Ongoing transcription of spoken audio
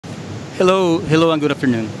Hello and good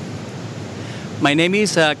afternoon. My name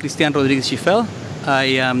is Cristian Rodriguez Schifel. I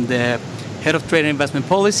am the Head of Trade and Investment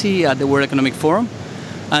Policy at the World Economic Forum.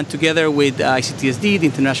 And together with IISD, the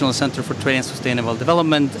International Center for Trade and Sustainable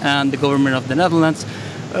Development, and the government of the Netherlands,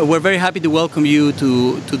 we're very happy to welcome you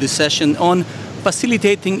to this session on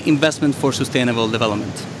facilitating investment for sustainable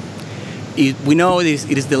development. We know it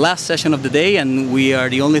is the last session of the day, and we are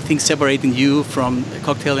the only thing separating you from the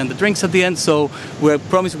cocktail and the drinks at the end, so we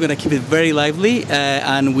promise we're going to keep it very lively,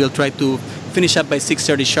 and we'll try to finish up by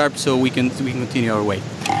 6:30 sharp so we can continue our way.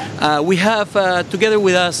 We have together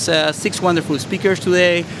with us 6 wonderful speakers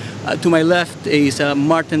today. To my left is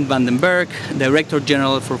Marten van den Berg, Director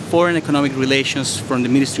General for Foreign Economic Relations from the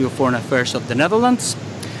Ministry of Foreign Affairs of the Netherlands.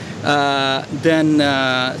 Then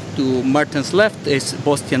to Marten's left is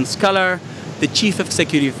Bastiaan Schaller, the Chief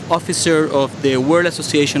Executive Officer of the World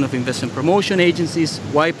Association of Investment Promotion Agencies,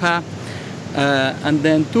 WIPA. And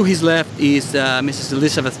then to his left is Mrs.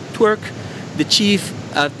 Elizabeth Twerk, the Chief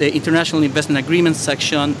of the International Investment Agreements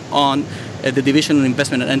section on the Division of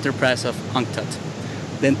Investment and Enterprise of UNCTAD.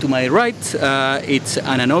 Then to my right, it's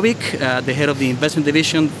Anna Novik, the head of the investment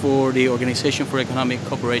division for the Organization for Economic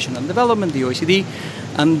Cooperation and Development, the OECD.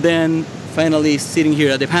 And then finally, sitting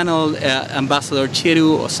here at the panel, Ambassador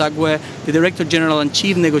Chiedu Osagwe, the Director General and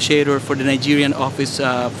Chief Negotiator for the Nigerian Office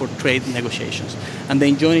for Trade Negotiations. And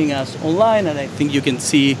then joining us online, and I think you can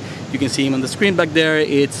see him on the screen back there,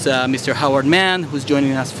 it's Mr. Howard Mann, who's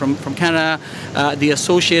joining us from Canada, the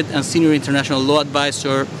Associate and Senior International Law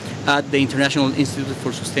Advisor at the International Institute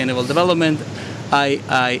for Sustainable Development,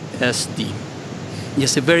 IISD.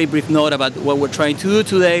 Just a very brief note about what we're trying to do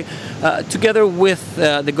today. Together with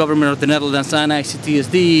the government of the Netherlands and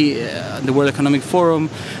IISD, the World Economic Forum,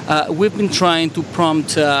 we've been trying to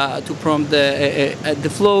prompt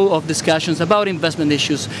the flow of discussions about investment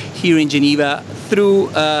issues here in Geneva through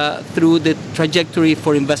the trajectory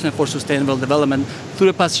for investment for sustainable development through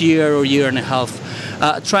the past year or year and a half.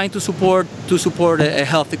 Trying to support a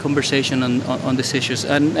healthy conversation on these issues,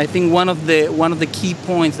 and I think one of the key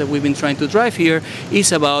points that we've been trying to drive here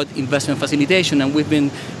is about investment facilitation, and we've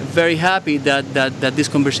been very happy that this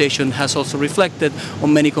conversation has also reflected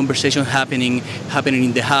on many conversations happening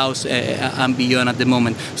in the House and beyond at the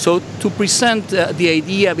moment. So to present the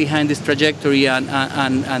idea behind this trajectory and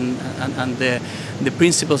the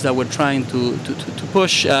principles that we're trying to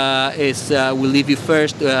push we'll leave you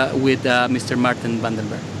first with Mr. Marten van den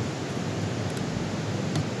Berg.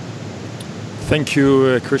 Thank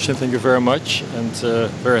you, Christian. Thank you very much, and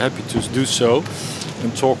very happy to do so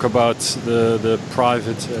and talk about the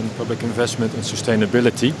private and public investment and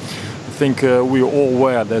sustainability. I think we are all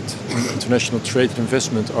aware that international trade and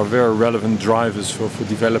investment are very relevant drivers for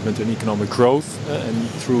development and economic growth, and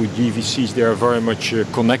through GVCs they are very much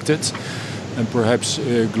connected. And perhaps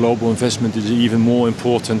global investment is even more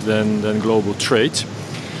important than global trade.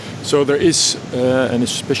 So there is, and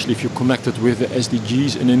especially if you're connected with the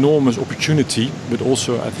SDGs, an enormous opportunity, but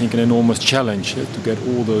also I think an enormous challenge to get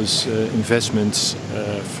all those investments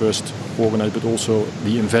first organized, but also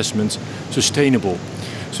the investments sustainable.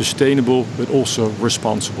 Sustainable, but also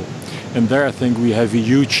responsible. And there I think we have a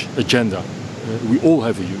huge agenda. We all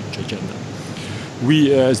have a huge agenda.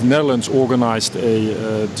 We, as the Netherlands, organized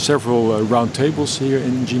several roundtables here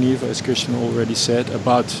in Geneva, as Christian already said,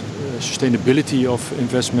 about sustainability of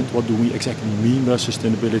investment. What do we exactly mean by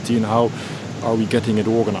sustainability, and how are we getting it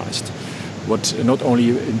organized? What, not only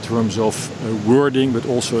in terms of wording, but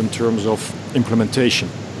also in terms of implementation.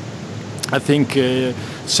 I think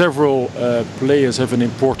several players have an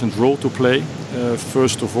important role to play.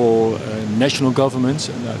 First of all, national governments,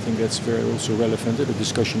 and I think that's very also relevant, the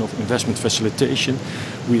discussion of investment facilitation.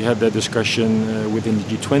 We had that discussion within the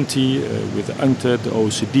G20, with the UNCTAD, the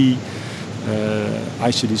OECD,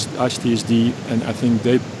 IISD, and I think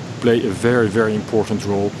they play a very, very important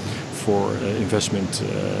role for investment.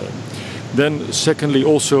 Then secondly,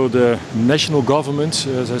 also the national governments,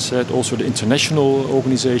 as I said, also the international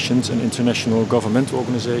organizations and international governmental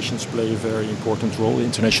organizations play a very important role. The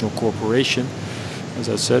international cooperation, as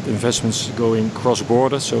I said, investments going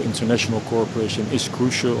cross-border, so international cooperation is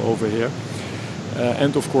crucial over here.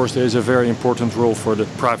 And of course there is a very important role for the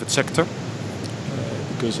private sector,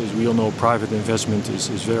 because as we all know, private investment is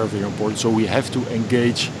very, very important. So we have to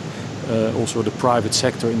engage also the private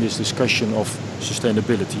sector in this discussion of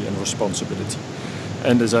sustainability and responsibility.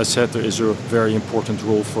 And as I said, there is a very important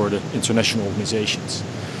role for the international organizations.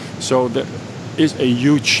 So there is a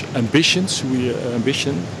huge ambition,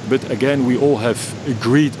 but again we all have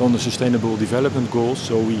agreed on the sustainable development goals,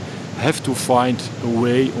 so we have to find a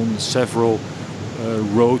way on several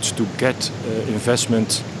roads to get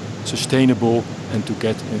investment sustainable and to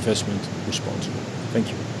get investment responsible. Thank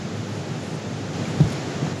you.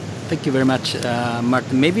 Thank you very much,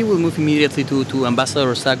 Marten. Maybe we'll move immediately to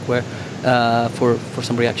Ambassador Sagwe for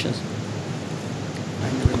some reactions.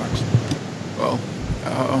 Thank you very much. Well,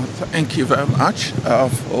 thank you very much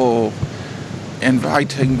for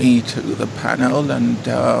inviting me to the panel, and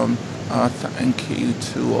thank you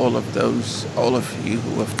to all of you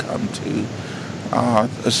who have come to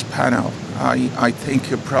this panel. I think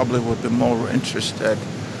you probably would be more interested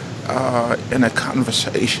in a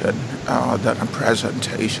conversation than a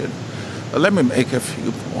presentation. Let me make a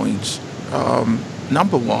few points.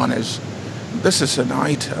 Number one is, this is an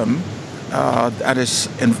item that is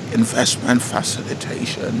investment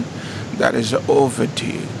facilitation that is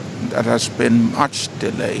overdue, that has been much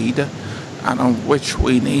delayed, and on which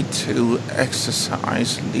we need to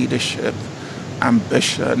exercise leadership,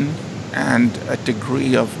 ambition, and a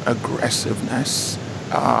degree of aggressiveness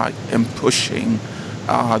in pushing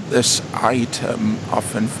this item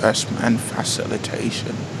of investment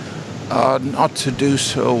facilitation. Not to do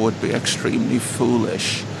so would be extremely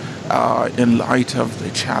foolish in light of the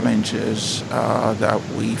challenges that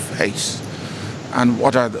we face. And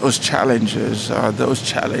what are those challenges? Those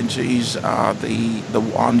challenges are the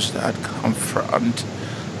ones that confront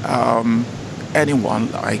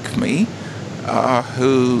anyone like me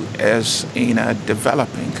who is in a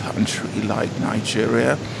developing country like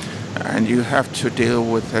Nigeria, and you have to deal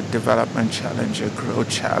with a development challenge, a growth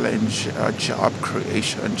challenge, a job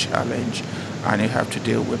creation challenge, and you have to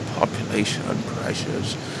deal with population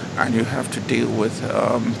pressures, and you have to deal with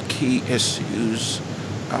key issues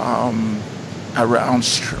around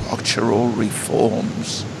structural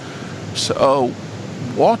reforms. So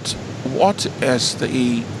what is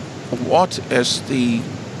the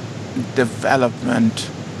development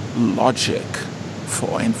logic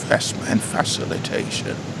for investment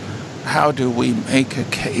facilitation? How do we make a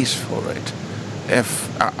case for it? If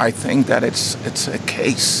I think that it's a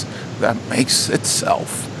case that makes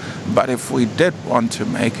itself, but if we did want to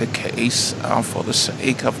make a case for the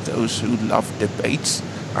sake of those who love debates,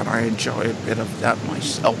 and I enjoy a bit of that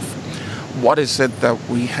myself, what is it that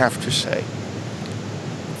we have to say?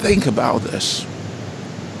 Think about this.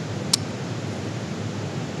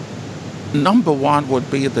 Number one would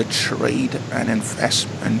be the trade and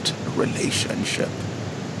investment relationship.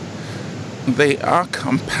 They are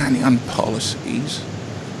companion policies.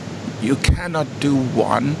 You cannot do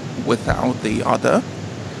one without the other.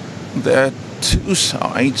 They're two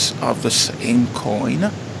sides of the same coin.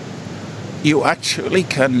 You actually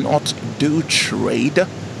cannot do trade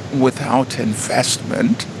without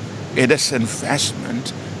investment. It is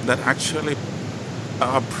investment that actually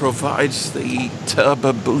provides the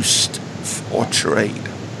turbo boost for trade.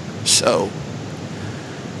 So,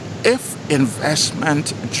 if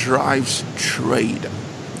investment drives trade,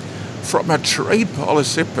 from a trade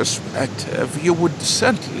policy perspective, you would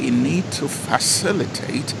certainly need to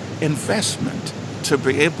facilitate investment to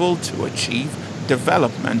be able to achieve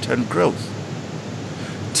development and growth.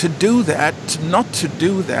 To do that, not to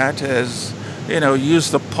do that as,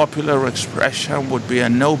 use the popular expression, would be a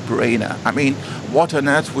no-brainer. I mean, what on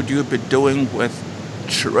earth would you be doing with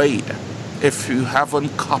trade if you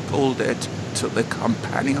haven't coupled it to the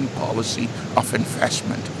companion policy of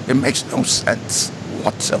investment? It makes no sense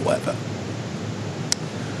whatsoever.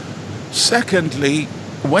 Secondly,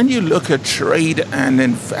 when you look at trade and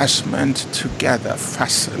investment together,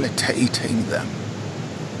 facilitating them,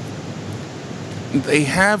 they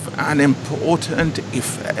have an important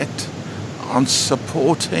effect on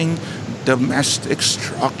supporting domestic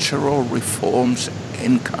structural reforms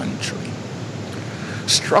in country.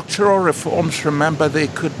 Structural reforms, remember, they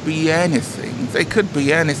could be anything. They could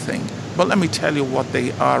be anything. But let me tell you what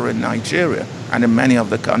they are in Nigeria and in many of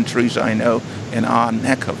the countries I know in our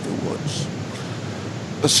neck of the woods.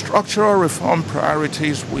 The structural reform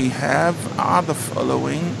priorities we have are the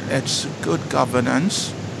following. It's good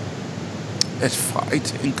governance. It's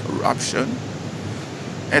fighting corruption.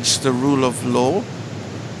 It's the rule of law.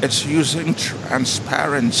 It's using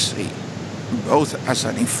transparency, both as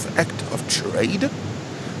an effect of trade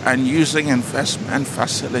and using investment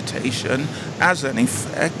facilitation as an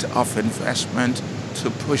effect of investment to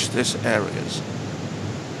push these areas.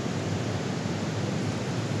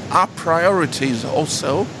 Our priority is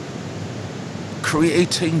also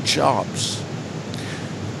creating jobs.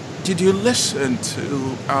 Did you listen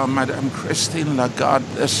to Madame Christine Lagarde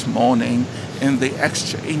this morning in the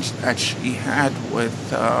exchange that she had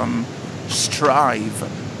with Strive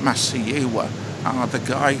Masiyewa, the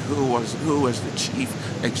guy who was the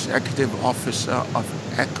chief executive officer of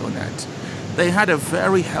Econet? They had a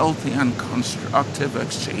very healthy and constructive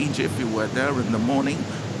exchange, if you were there in the morning,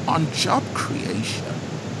 on job creation.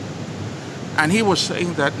 And he was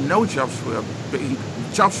saying that no jobs were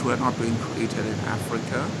not being created in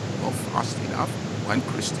Africa, or fast enough, when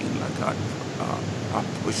Christine Lagarde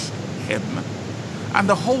pushed him. And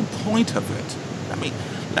the whole point of it,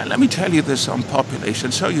 let me tell you this on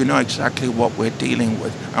population, so you know exactly what we're dealing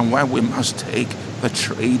with and why we must take the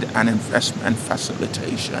trade and investment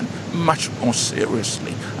facilitation much more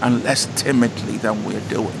seriously and less timidly than we're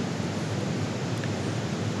doing.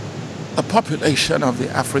 The population of the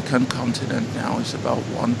African continent now is about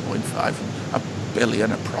 1.5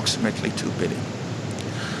 billion, approximately 2 billion.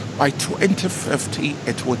 By 2050,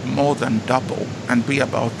 it would more than double and be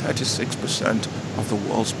about 36% of the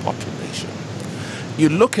world's population. You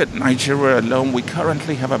look at Nigeria alone, we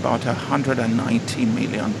currently have about 190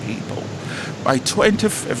 million people. By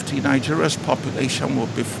 2050, Nigeria's population will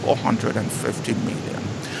be 450 million.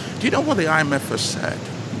 Do you know what the IMF has said?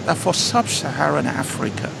 That for sub-Saharan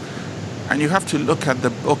Africa, and you have to look at the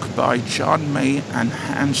book by John May and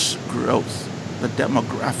Hans Groth, The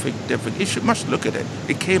Demographic Divide. You must look at it.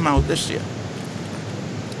 It came out this year.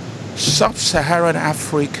 Sub-Saharan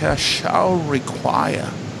Africa shall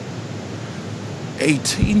require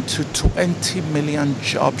 18 to 20 million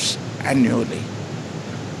jobs annually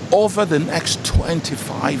over the next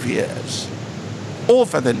 25 years.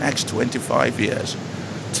 Over the next 25 years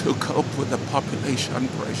to cope with the population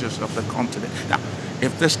pressures of the continent. Now,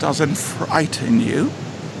 if this doesn't frighten you,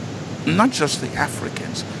 not just the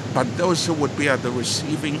Africans, but those who would be at the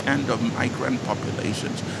receiving end of migrant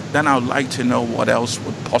populations, then I would like to know what else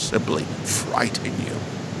would possibly frighten you.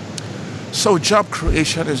 So job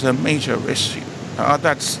creation is a major issue.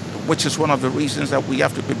 Which is one of the reasons that we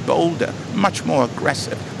have to be bolder, much more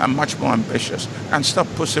aggressive, and much more ambitious, and stop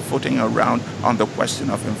pussyfooting around on the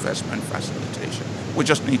question of investment facilitation. We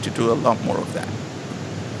just need to do a lot more of that.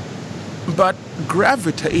 But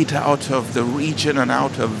gravitate out of the region and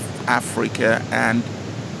out of Africa and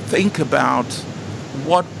think about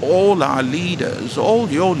what all our leaders, all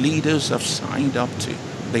your leaders have signed up to,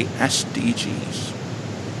 the SDGs.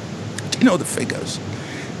 Do you know the figures?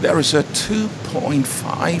 There is a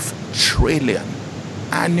 2.5 trillion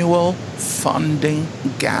annual funding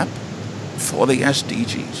gap for the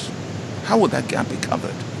SDGs. How would that gap be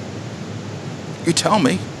covered? You tell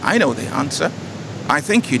me. I know the answer. I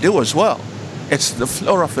think you do as well. It's the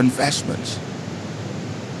flow of investments.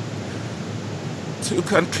 To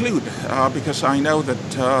conclude, because I know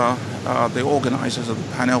that the organizers of the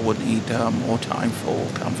panel would need more time for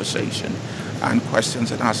conversation and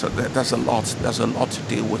questions and answers. There's a lot to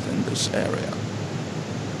deal with in this area.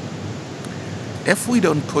 If we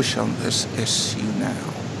don't push on this issue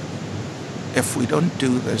now, if we don't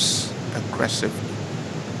do this aggressively,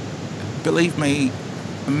 believe me,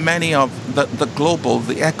 many of the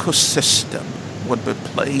ecosystem would be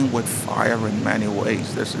playing with fire in many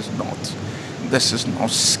ways. This is not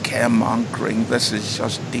scaremongering. This is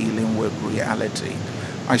just dealing with reality.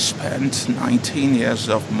 I spent 19 years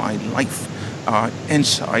of my life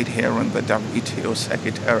inside here in the WTO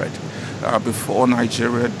Secretariat before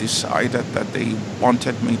Nigeria decided that they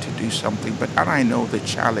wanted me to do something. And I know the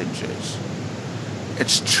challenges.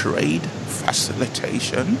 It's trade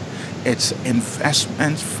facilitation, it's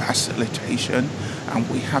investment facilitation, and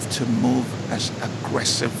we have to move as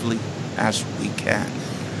aggressively as we can.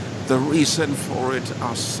 The reason for it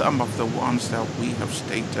are some of the ones that we have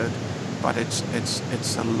stated, but it's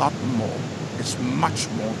a lot more. It's much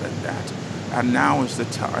more than that. And now is the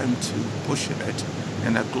time to push it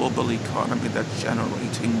in a global economy that's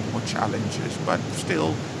generating more challenges, but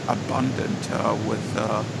still abundant with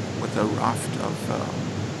a raft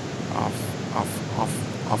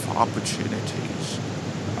of opportunities.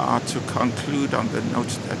 To conclude on the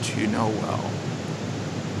notes that you know well,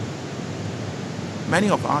 many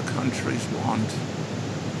of our countries want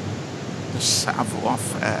the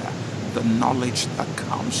savoir-faire, the knowledge that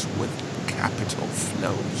comes with capital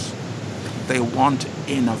flows. They want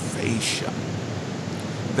innovation.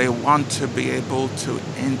 They want to be able to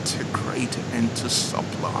integrate into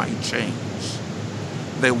supply chains.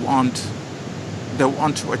 They want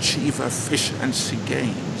to achieve efficiency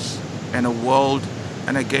gains in a world.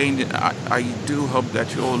 And again, I do hope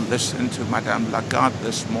that you'll listen to Madame Lagarde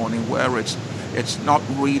this morning, where it's not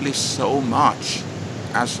really so much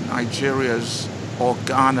as Nigeria's or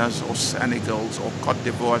Ghana's or Senegal's or Cote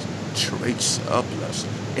d'Ivoire's trade surplus.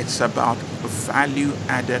 It's about value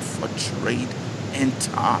added for trade in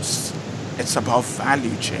tasks. It's about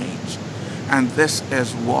value change. And this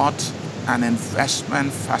is what an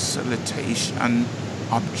investment facilitation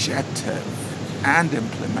objective and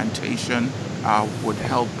implementation would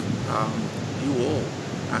help you all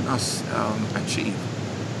and us achieve.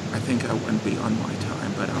 I think I went beyond my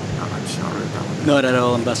time, but I'm sorry about that. Not at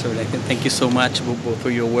all, Ambassador. Thank you so much for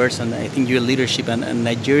your words, and I think your leadership and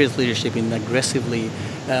Nigeria's leadership in aggressively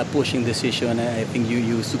pushing this issue, and I think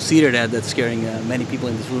you succeeded at that, scaring many people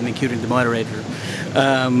in this room, including the moderator.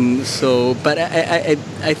 But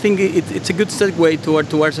I think it's a good segue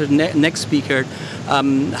towards our next speaker,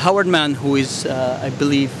 Howard Mann, who is, I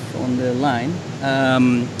believe, on the line.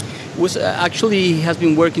 Has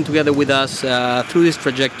been working together with us through this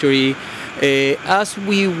trajectory as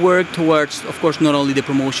we work towards, of course, not only the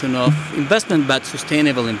promotion of investment, but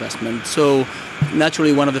sustainable investment. So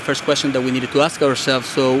naturally, one of the first questions that we needed to ask ourselves,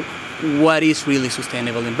 so what is really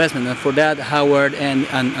sustainable investment? And for that, Howard and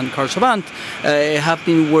Carl Savant have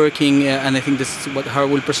been working, and I think this is what Howard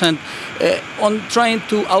will present, on trying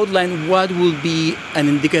to outline what will be an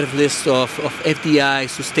indicative list of FDI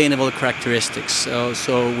sustainable characteristics.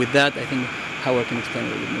 So with that, I think Howard can explain a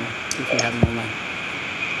little bit more if we have him online.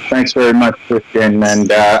 Thanks very much, Christian,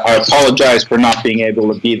 and I apologize for not being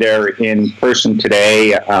able to be there in person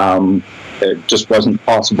today. It just wasn't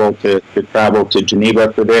possible to travel to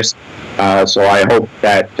Geneva for this, so I hope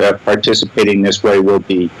that participating this way will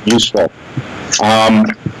be useful.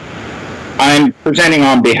 I'm presenting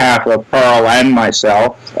on behalf of Carl and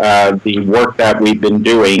myself the work that we've been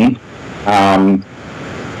doing, and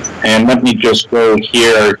let me just go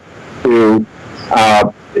here to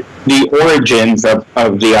the origins of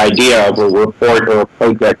the idea of a report or a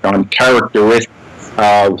project on characteristics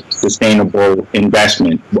of sustainable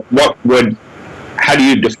investment. How do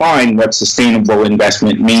you define what sustainable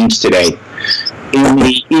investment means today? In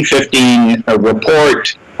the E15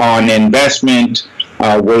 report on investment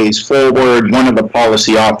ways forward, one of the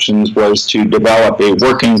policy options was to develop a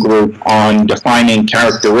working group on defining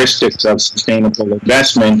characteristics of sustainable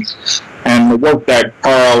investment. And the work that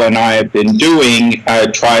Carl and I have been doing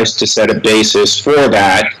tries to set a basis for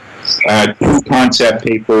that. Two concept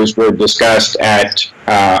papers were discussed at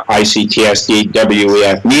ICTSD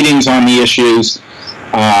WEF meetings on the issues,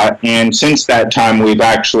 and since that time we've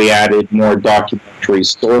actually added more documentary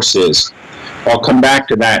sources. I'll come back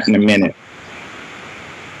to that in a minute.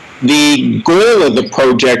 The goal of the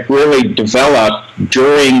project really developed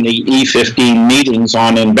during the E15 meetings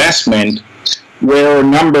on investment, where a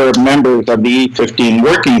number of members of the E15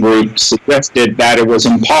 working group suggested that it was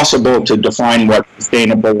impossible to define what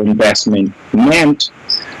sustainable investment meant,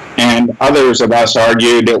 and others of us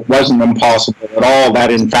argued it wasn't impossible at all,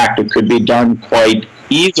 that in fact it could be done quite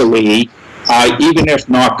easily, even if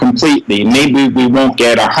not completely. Maybe we won't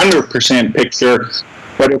get a 100% picture,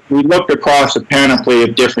 but if we looked across a panoply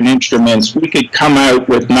of different instruments, we could come out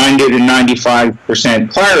with 90 to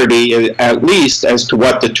 95% clarity, at least, as to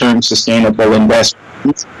what the term sustainable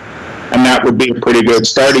investment is. And that would be a pretty good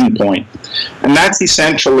starting point. And that's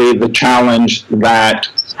essentially the challenge that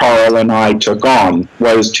Carl and I took on,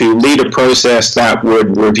 was to lead a process that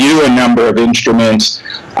would review a number of instruments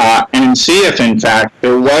and see if, in fact,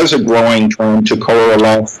 there was a growing trend to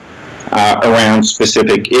coalesce around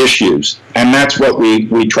specific issues. And that's what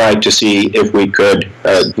we tried to see if we could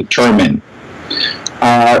determine.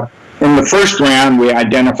 In the first round, we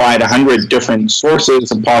identified 100 different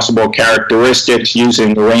sources of possible characteristics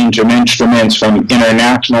using a range of instruments from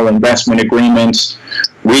international investment agreements,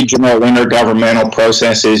 regional intergovernmental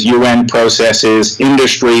processes, UN processes,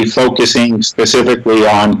 industry focusing specifically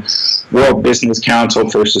on World Business Council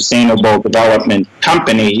for Sustainable Development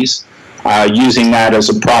companies, using that as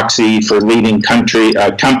a proxy for leading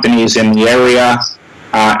companies in the area,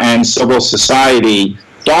 and civil society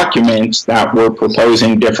documents that were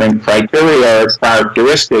proposing different criteria or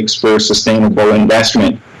characteristics for sustainable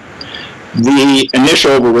investment. The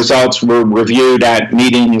initial results were reviewed at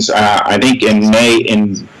meetings, I think in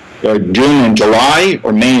June and July,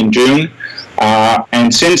 or May and June,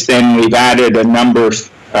 and since then we've added another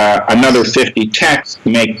 50 texts to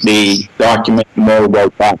make the document more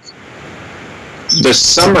robust. The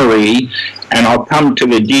summary, and I'll come to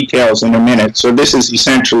the details in a minute, so this is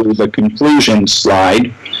essentially the conclusion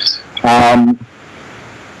slide.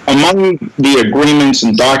 Among the agreements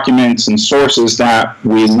and documents and sources that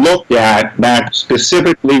we looked at that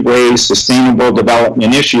specifically raise sustainable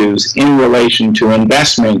development issues in relation to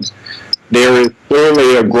investment, there is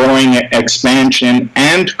clearly a growing expansion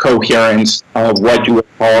and coherence of what you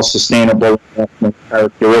would call sustainable investment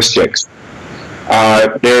characteristics.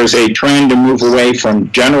 There's a trend to move away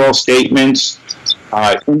from general statements,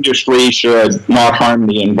 industry should not harm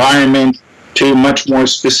the environment, to much more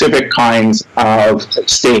specific kinds of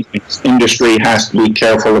statements. Industry has to be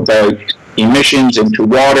careful about emissions into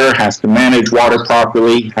water, has to manage water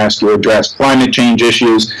properly, has to address climate change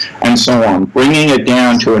issues, and so on, bringing it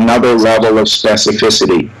down to another level of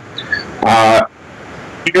specificity.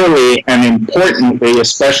 Clearly and importantly,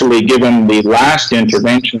 especially given the last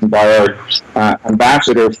intervention by our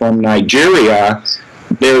ambassador from Nigeria,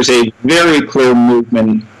 there's a very clear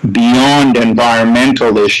movement beyond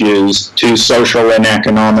environmental issues to social and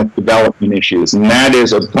economic development issues, and that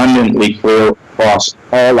is abundantly clear across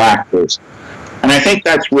all actors. And I think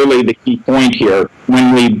that's really the key point here.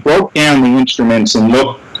 When we broke down the instruments and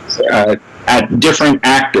looked at different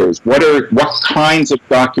actors, what kinds of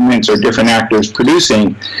documents are different actors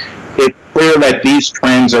producing, it's clear that these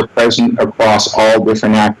trends are present across all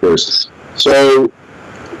different actors. So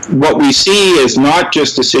what we see is not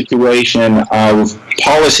just a situation of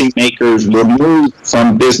policymakers removed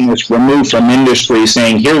from business, removed from industry,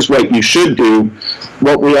 saying, here's what you should do.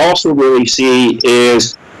 What we also really see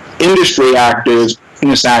is industry actors,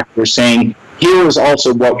 business actors saying, here is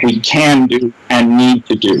also what we can do and need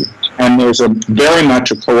to do. And there's very much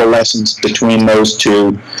a coalescence between those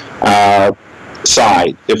two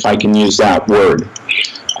sides, if I can use that word.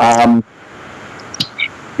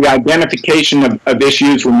 The identification of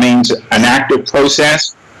issues remains an active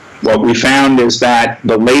process. What we found is that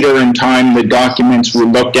the later in time the documents we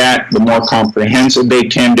looked at, the more comprehensive they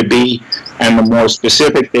tend to be, and the more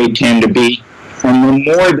specific they tend to be, and the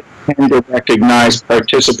more they tend to recognize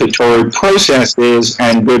participatory processes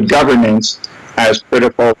and good governance as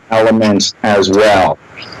critical elements as well.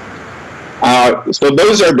 So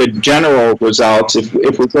those are the general results. If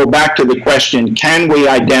we go back to the question, can we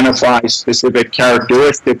identify specific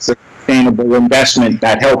characteristics of sustainable investment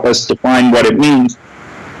that help us define what it means?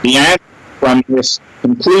 The answer from this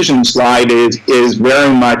conclusion slide is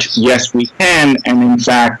very much yes, we can, and in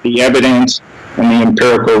fact, the evidence and the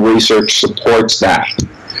empirical research supports that.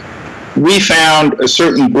 We found a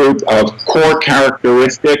certain group of core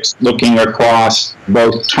characteristics looking across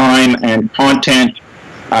both time and content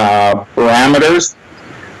parameters.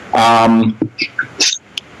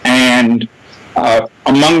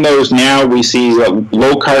 Among those now we see a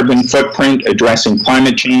low carbon footprint addressing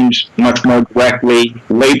climate change much more directly,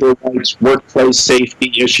 labor rights, workplace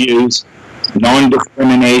safety issues,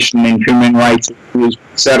 non-discrimination and human rights issues,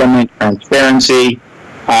 settlement transparency,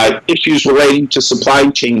 issues relating to supply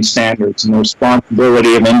chain standards and the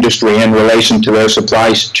responsibility of industry in relation to their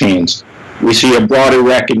supply chains. We see a broader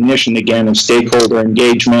recognition again of stakeholder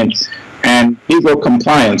engagement and legal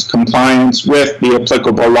compliance. Compliance with the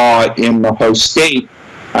applicable law in the host state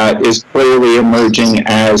is clearly emerging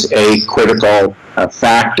as a critical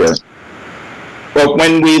factor. But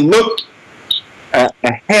when we look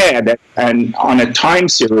ahead and on a time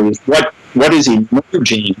series, what is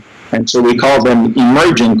emerging, and so we call them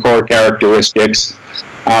emerging core characteristics,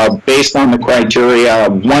 based on the criteria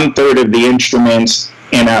of 1/3 of the instruments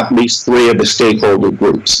in at least 3 of the stakeholder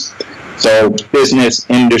groups. So business,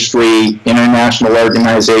 industry, international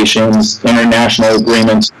organizations, international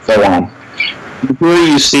agreements, and so on. Here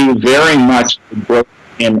you see very much the growth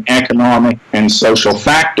in economic and social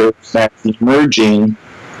factors that's emerging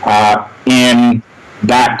in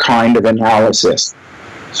that kind of analysis.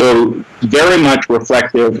 So very much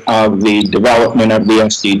reflective of the development of the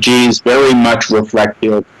SDGs, very much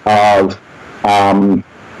reflective of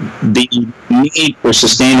the need for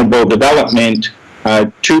sustainable development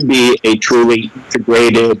to be a truly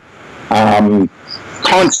integrated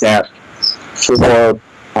concept for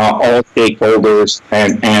all stakeholders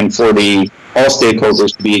and for all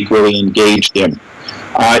stakeholders to be equally engaged in.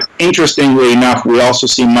 Interestingly enough, we also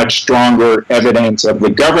see much stronger evidence of the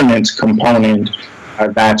governance component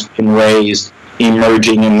that's been raised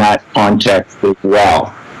emerging in that context as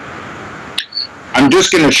well. I'm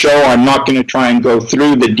just going to show, I'm not going to try and go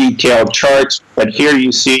through the detailed charts, but here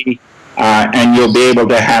you see, and you'll be able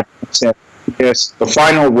to have access to this. The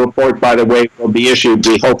final report, by the way, will be issued,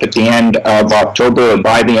 we hope, at the end of October or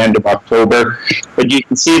by the end of October. But you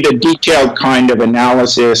can see the detailed kind of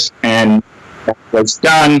analysis and that was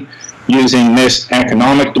done using this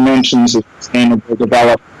economic dimensions of sustainable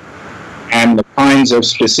development and the kinds of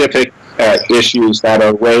specific issues that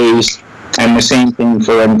are raised, and the same thing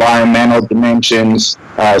for environmental dimensions,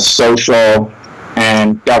 social,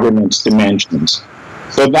 and governance dimensions.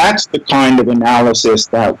 So that's the kind of analysis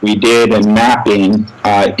that we did and mapping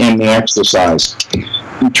in the exercise.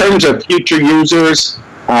 In terms of future users,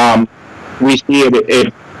 we see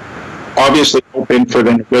it obviously open for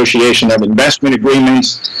the negotiation of investment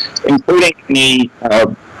agreements, including any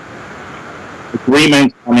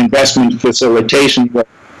agreement on investment facilitation, with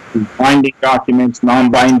binding documents,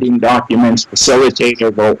 non-binding documents,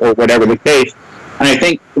 facilitative, or whatever the case, And I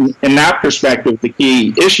think in that perspective, the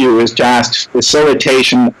key issue is just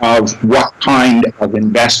facilitation of what kind of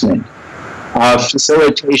investment.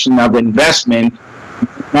 Facilitation of investment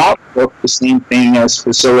does not look the same thing as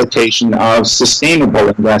facilitation of sustainable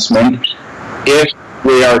investment. If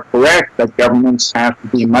we are correct that governments have to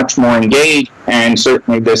be much more engaged, and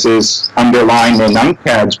certainly this is underlined in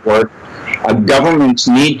UNCTAD's work, governments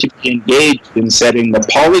need to be engaged in setting the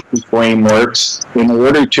policy frameworks in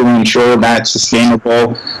order to ensure that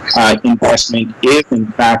sustainable investment is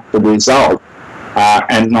in fact the result,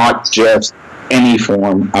 and not just any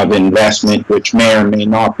form of investment which may or may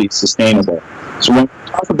not be sustainable. So when we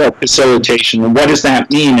talk about facilitation, what does that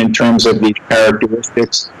mean in terms of these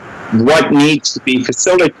characteristics? What needs to be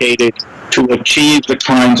facilitated to achieve the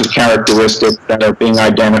kinds of characteristics that are being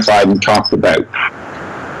identified and talked about?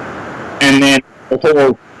 And then the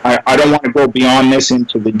whole, I don't want to go beyond this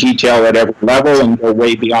into the detail at every level and go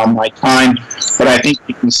way beyond my time, but I think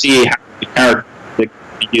you can see how the characteristics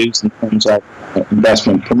are used in terms of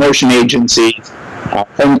investment promotion agencies,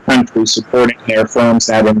 home countries supporting their firms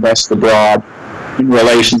that invest abroad in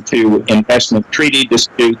relation to investment treaty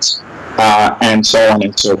disputes, and so on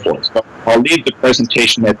and so forth. So I'll leave the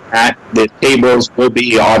presentation at that. The tables will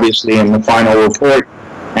be obviously in the final report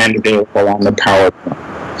and available on the PowerPoint.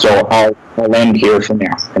 So I'll end here for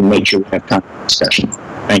now and make sure we have time for discussion.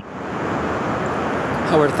 Thank you.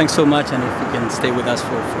 Howard, thanks so much, and if you can stay with us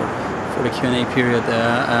for the Q&A period.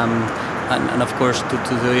 And of course,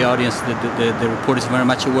 to the audience, the report is very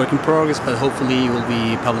much a work in progress, but hopefully it will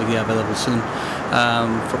be publicly available soon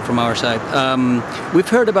from our side. We've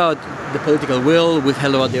heard about the political will, we've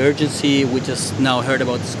heard about the urgency, we just now heard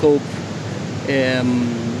about the scope.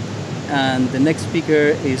 And the next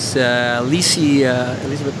speaker is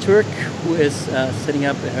Elizabeth Turk, who is setting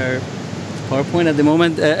up her PowerPoint at the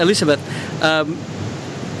moment. Elizabeth,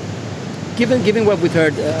 given what we've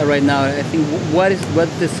heard right now, I think what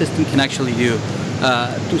the system can actually do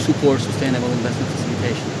to support sustainable investment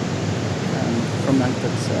facilitation from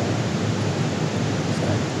UNCTAD's side.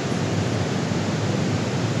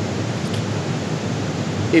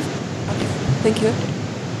 Okay. Thank you.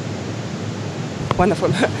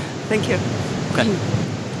 Wonderful. Thank you. Okay.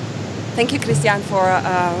 Thank you, Christian,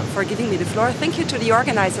 for giving me the floor. Thank you to the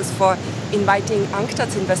organizers for inviting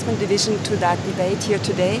UNCTAD's investment division to that debate here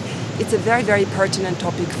today. It's a very, very pertinent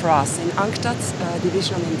topic for us. In UNCTAD's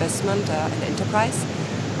division on investment and enterprise,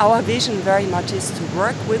 our vision very much is to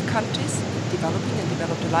work with countries, developing and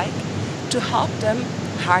developed alike, to help them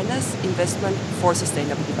harness investment for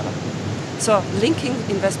sustainable development. So linking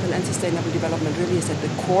investment and sustainable development really is at the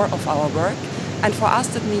core of our work. And for us,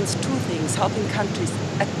 that means two things: helping countries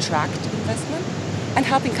attract investment and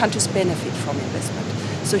helping countries benefit from investment.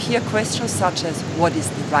 So here questions such as what is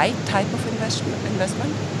the right type of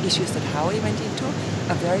investment, issues that Howie went into,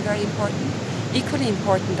 are very, very important. Equally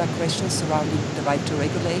important are questions surrounding the right to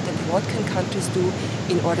regulate and what can countries do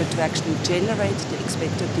in order to actually generate the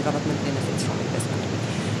expected development benefits from investment.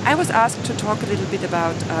 I was asked to talk a little bit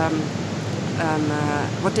about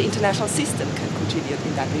what the international system can contribute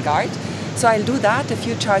in that regard. So I'll do that, a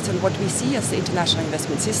few charts on what we see as the international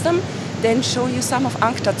investment system, then show you some of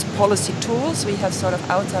UNCTAD's policy tools. We have sort of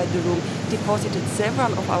outside the room deposited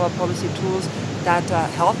several of our policy tools that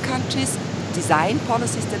help countries design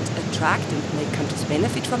policies that attract and make countries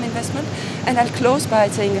benefit from investment. And I'll close by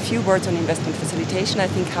saying a few words on investment facilitation. I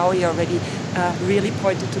think Howie already really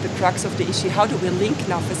pointed to the crux of the issue. How do we link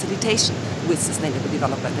now facilitation with sustainable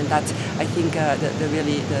development? And that's, I think,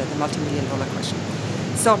 the multi-million-dollar question.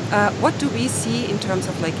 So what do we see in terms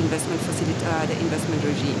of like the investment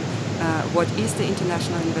regime? What is the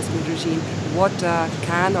international investment regime? What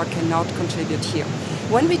can or cannot contribute here?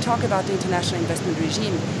 When we talk about the international investment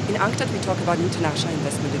regime, in UNCTAD we talk about international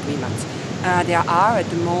investment agreements. There are at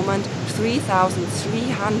the moment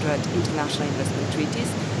 3,300 international investment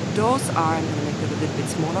treaties. Those are, I'm going to make it a little bit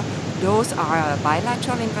smaller, those are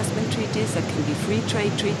bilateral investment treaties that can be free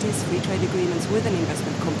trade treaties, free trade agreements with an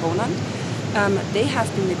investment component. They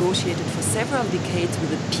have been negotiated for several decades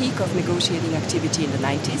with a peak of negotiating activity in the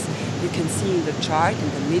 90s. You can see in the chart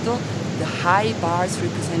in the middle the high bars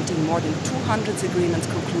representing more than 200 agreements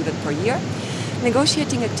concluded per year.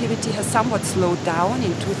 Negotiating activity has somewhat slowed down.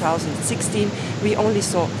 In 2016, we only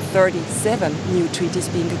saw 37 new treaties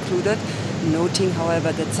being concluded, noting,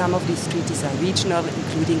 however, that some of these treaties are regional,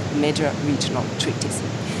 including major regional treaties.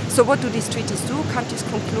 So what do these treaties do? Countries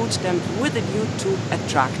conclude them with a view to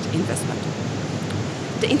attract investment.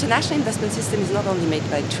 The international investment system is not only made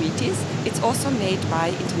by treaties, it's also made by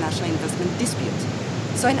international investment disputes.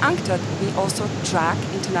 So in UNCTAD, we also track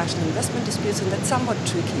international investment disputes, and that's somewhat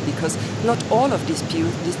tricky because not all of these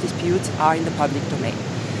disputes are in the public domain.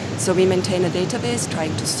 So we maintain a database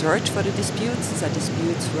trying to search for the disputes. These are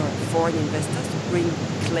disputes where foreign investors bring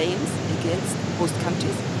claims against host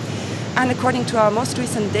countries. And according to our most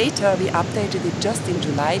recent data, we updated it just in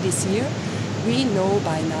July this year, we know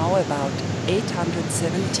by now about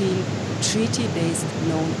 817 treaty-based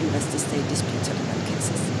known investor-state dispute settlement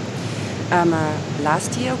cases.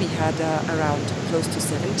 Last year we had around close to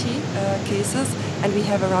 70 cases, and we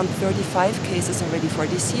have around 35 cases already for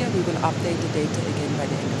this year. We will update the data again by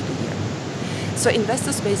the end of the year. So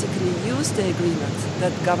investors basically use the agreements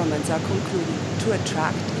that governments are concluding to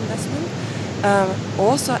attract investment,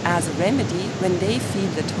 also as a remedy when they feel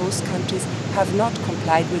that host countries have not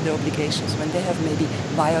complied with their obligations, when they have maybe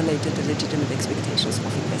violated the legitimate expectations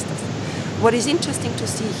of investors. What is interesting to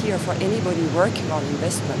see here for anybody working on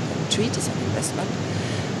investment and treaties on investment,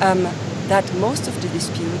 that most of the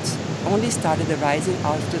disputes only started arising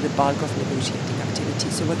after the bulk of negotiating activity.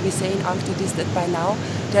 So what we say in UNCTAD is that by now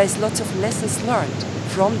there is lots of lessons learned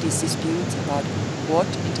from these disputes about what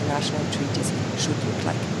international treaties should look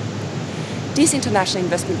like. These international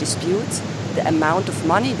investment disputes, the amount of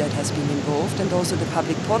money that has been involved, and also the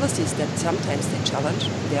public policies that sometimes they challenge.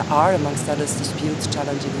 There are, amongst others, disputes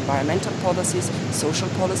challenging environmental policies, social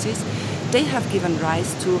policies. They have given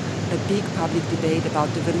rise to a big public debate about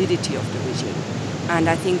the validity of the regime. And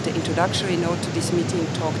I think the introductory note to this meeting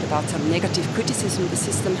talked about some negative criticism the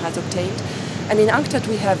system has obtained. And in UNCTAD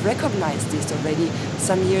we have recognized this already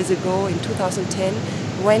some years ago in 2010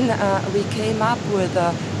 when we came up with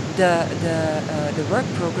the work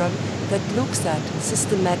program that looks at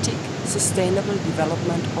systematic, sustainable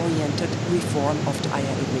development-oriented reform of the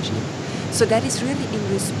IIA regime. So that is really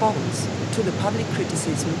in response to the public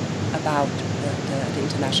criticism about the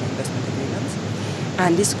international investment agreements.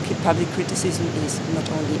 And this public criticism is not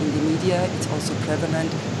only in the media, it's also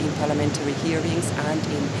prevalent in parliamentary hearings and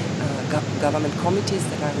in government committees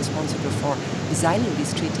that are responsible for designing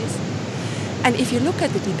these treaties. And if you look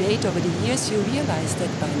at the debate over the years, you realize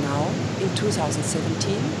that by now, in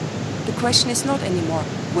 2017, the question is not anymore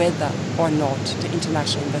whether or not the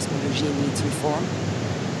international investment regime needs reform.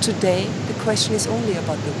 Today, the question is only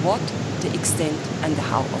about the what, the extent, and the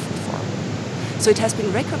how of reform. So it has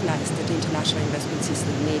been recognized that the international investment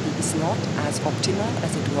system maybe is not as optimal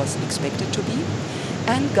as it was expected to be,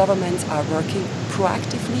 and governments are working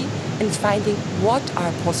proactively in finding what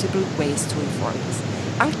are possible ways to reform this.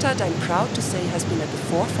 UNCTAD, I'm proud to say, has been at the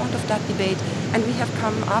forefront of that debate, and we have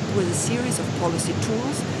come up with a series of policy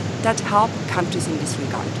tools that help countries in this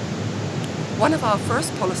regard. One of our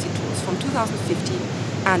first policy tools from 2015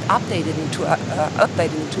 and updated in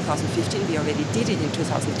 2015, we already did it in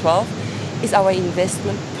 2012, is our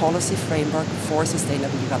investment policy framework for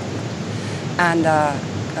sustainable development. And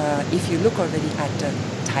if you look already at the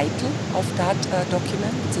title of that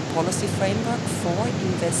document, it's a policy framework for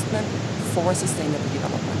investment for sustainable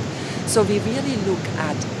development. So we really look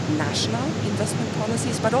at national investment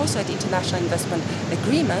policies, but also at international investment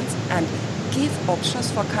agreements, and give options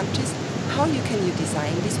for countries how you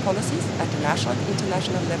design these policies at the national and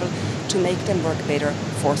international level to make them work better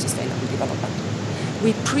for sustainable development.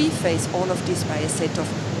 We preface all of this by a set of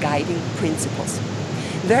guiding principles.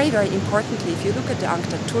 Very, very importantly, if you look at the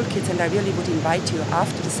UNCTAD toolkits, and I really would invite you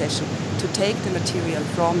after the session to take the material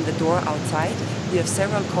from the door outside, we have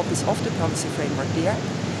several copies of the policy framework there.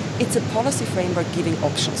 It's a policy framework giving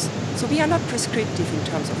options. So we are not prescriptive in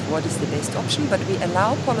terms of what is the best option, but we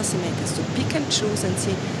allow policymakers to pick and choose and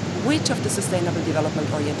see which of the sustainable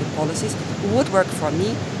development-oriented policies would work for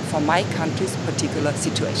me, for my country's particular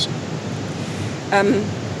situation.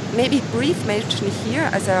 Maybe brief mention here,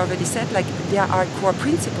 as I already said, like there are core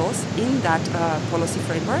principles in that policy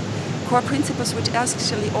framework, core principles which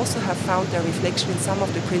actually also have found their reflection in some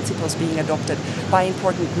of the principles being adopted by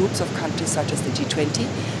important groups of countries such as the G20.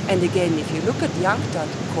 And again, if you look at the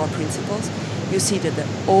UNCTAD core principles, you see that the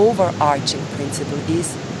overarching principle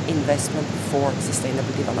is investment for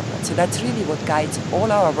sustainable development. So that's really what guides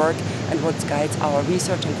all our work and what guides our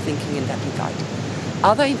research and thinking in that regard.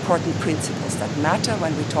 Other important principles that matter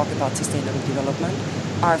when we talk about sustainable development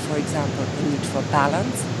are, for example, the need for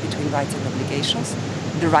balance between rights and obligations,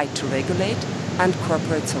 the right to regulate, and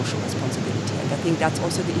corporate social responsibility. And I think that's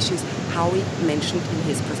also the issues Howie mentioned in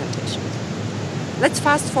his presentation. Let's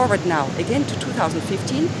fast forward now, again to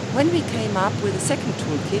 2015, when we came up with a second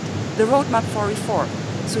toolkit, the Roadmap for Reform.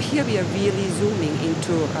 So here we are really zooming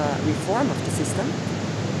into reform of the system.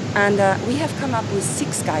 And we have come up with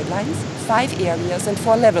 6 guidelines, 5 areas, and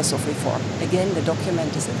 4 levels of reform. Again, the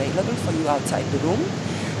document is available for you outside the room.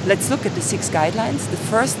 Let's look at the 6 guidelines. The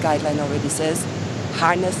first guideline already says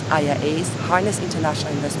harness IIAs, harness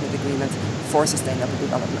international investment agreements for sustainable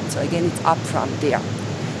development. So again, it's up from there.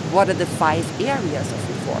 What are the 5 areas of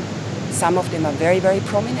reform? Some of them are very, very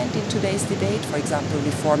prominent in today's debate. For example,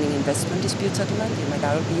 reforming investment dispute settlement. You might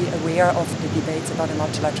all be aware of the debates about a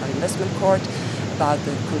multilateral investment court, about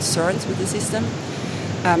the concerns with the system.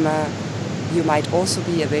 You might also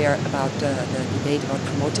be aware about the debate about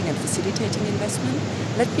promoting and facilitating investment.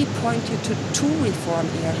 Let me point you to 2 reform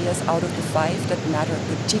areas out of the 5 that matter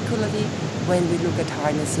particularly when we look at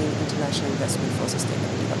harnessing international investment for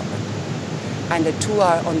sustainable development. And the 2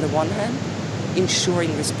 are, on the one hand,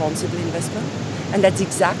 ensuring responsible investment. And that's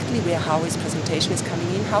exactly where Howie's presentation is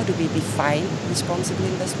coming in. How do we define responsible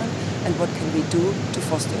investment and what can we do to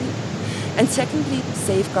foster it? And secondly,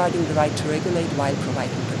 safeguarding the right to regulate while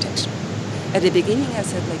providing protection. At the beginning, I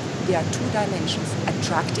said there are 2 dimensions: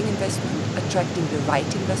 attracting investment, attracting the right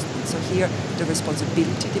investment. So here, the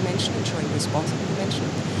responsibility dimension, ensuring responsible dimension,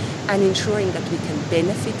 and ensuring that we can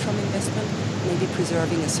benefit from investment, maybe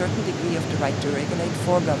preserving a certain degree of the right to regulate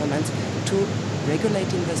for governments to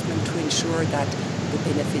regulate investment to ensure that the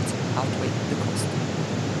benefits outweigh the cost.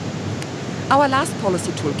 Our last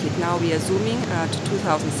policy toolkit, now we are zooming to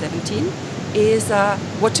 2017, is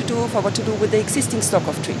what to do with the existing stock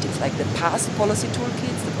of treaties, like the past policy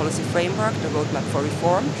toolkits, the policy framework, the roadmap for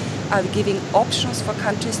reform, are giving options for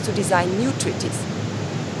countries to design new treaties.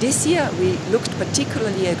 This year we looked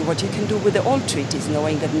particularly at what you can do with the old treaties,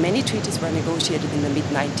 knowing that many treaties were negotiated in the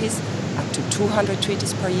mid-90s, up to 200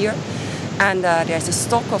 treaties per year. And there's a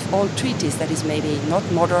stock of old treaties that is maybe not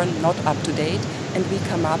modern, not up to date, and we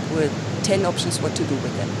come up with 10 options what to do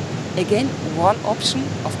with them. Again, one option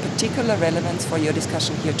of particular relevance for your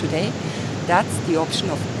discussion here today, that's the option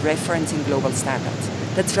of referencing global standards.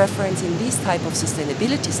 That's referencing these type of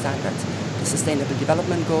sustainability standards, the Sustainable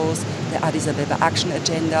Development Goals, the Addis Ababa Action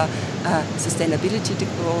Agenda, sustainability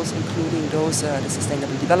goals, including those, the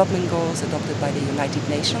Sustainable Development Goals adopted by the United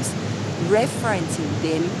Nations, referencing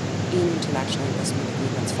them in international investment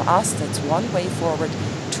agreements. For us, that's one way forward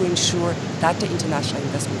to ensure that the international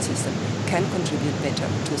investment system can contribute better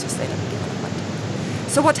to sustainable development.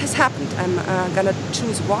 So what has happened? I'm going to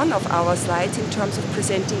choose one of our slides in terms of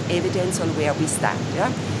presenting evidence on where we stand.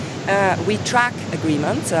 Yeah? We track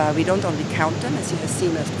agreements. We don't only count them, as you have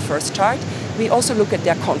seen at the first chart. We also look at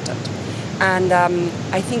their content. And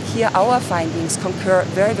I think here our findings concur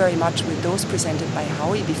very, very much with those presented by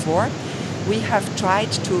Howie before. We have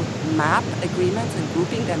tried to map agreements and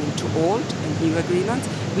grouping them into old and new agreements.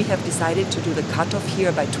 We have decided to do the cutoff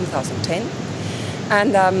here by 2010.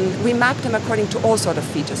 And we mapped them according to all sorts of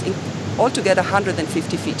features, altogether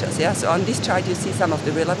 150 features. Yeah? So on this chart you see some of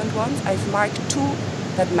the relevant ones. I've marked 2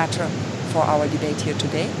 that matter for our debate here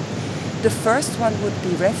today. The first one would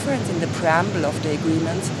be reference in the preamble of the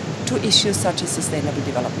agreements to issues such as sustainable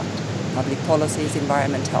development, public policies,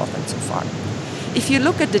 environment, health, and so far. If you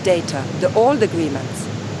look at the data, the old agreements,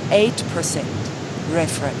 8%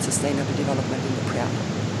 reference sustainable development in the preamble.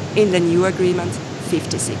 In the new agreements,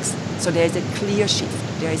 56%. So there is a clear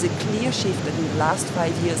shift. There is a clear shift that in the last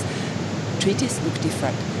 5 years, treaties look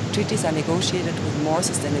different. Treaties are negotiated with more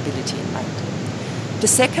sustainability in mind. The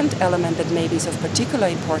second element that maybe is of particular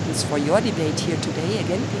importance for your debate here today,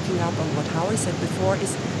 again picking up on what Howie said before,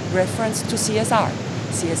 is reference to CSR.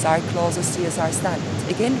 CSR clauses, CSR standards.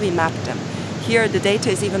 Again, we mapped them. Here the data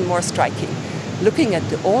is even more striking. Looking at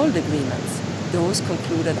the old agreements, those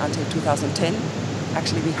concluded until 2010,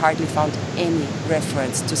 actually we hardly found any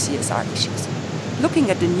reference to CSR issues.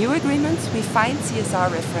 Looking at the new agreements, we find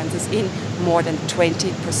CSR references in more than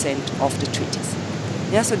 20% of the treaties.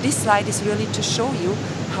 Yeah, so this slide is really to show you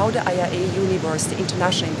how the IIA universe, the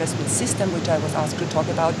international investment system, which I was asked to talk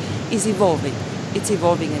about, is evolving. It's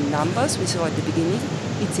evolving in numbers, we saw at the beginning.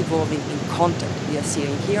 It's evolving in content. We are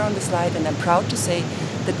seeing here on the slide, and I'm proud to say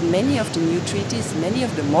that many of the new treaties, many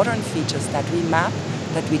of the modern features that we map,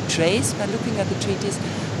 that we trace by looking at the treaties,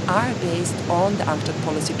 are based on the UNCTAD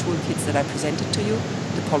policy toolkits that I presented to you,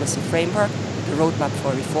 the policy framework, the roadmap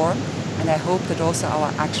for reform, and I hope that also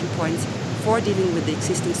our action points for dealing with the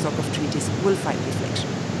existing stock of treaties will find reflection.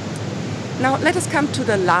 Now let us come to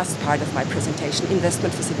the last part of my presentation,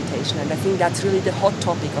 investment facilitation, and I think that's really the hot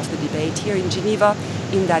topic of the debate here in Geneva,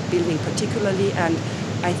 in that building particularly, and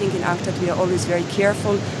I think in UNCTAD we are always very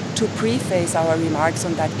careful to preface our remarks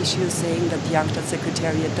on that issue, saying that the UNCTAD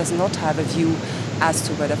Secretariat does not have a view as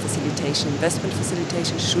to whether facilitation, investment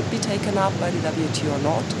facilitation should be taken up by the WTO or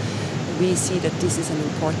not. we see that this is an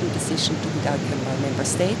important decision to be taken by member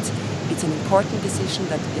states. It's an important decision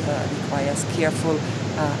that requires careful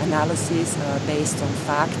analysis based on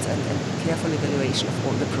facts and careful evaluation of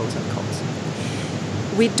all the pros and cons.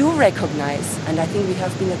 We do recognize, and I think we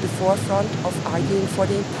have been at the forefront of arguing for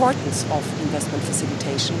the importance of investment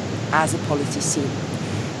facilitation as a policy scene.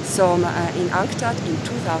 So in UNCTAD in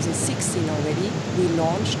 2016 already, we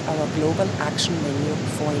launched our global action menu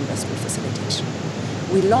for investment facilitation.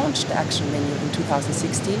 We launched the action menu in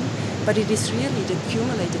 2016, but it is really the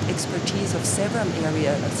accumulated expertise of several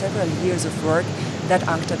years of work that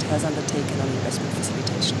UNCTAD has undertaken on investment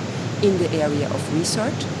facilitation in the area of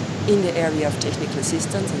research, in the area of technical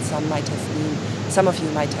assistance, and some of you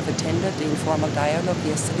might have attended the informal dialogue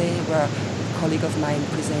yesterday where a colleague of mine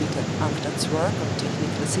presented UNCTAD's work on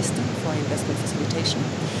technical assistance for investment facilitation.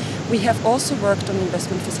 We have also worked on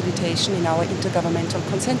investment facilitation in our intergovernmental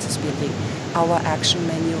consensus building. Our action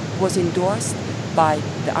menu was endorsed by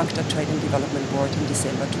the UNCTAD Trade and Development Board in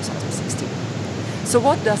December 2016. So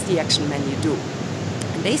what does the action menu do?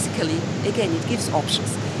 And basically, again, it gives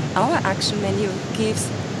options. Our action menu gives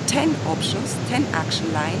 10 options, 10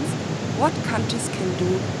 action lines, what countries can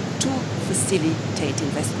do to facilitate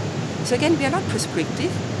investment. So again, we are not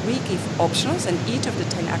prescriptive. We give options, and each of the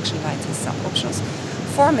 10 action lines has sub-options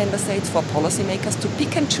for member states, for policymakers to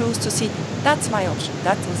pick and choose to see, that's my option,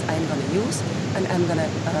 that's what I'm going to use, and I'm going to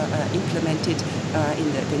implement it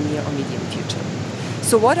in the near or medium future.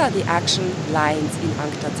 So what are the action lines in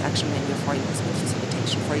UNCTAD's action menu for investment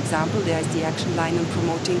facilitation? For example, there is the action line on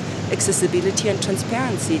promoting accessibility and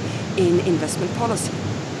transparency in investment policy.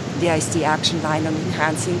 There is the action line on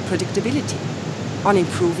enhancing predictability, on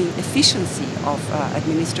improving efficiency of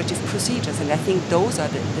administrative procedures. And I think those are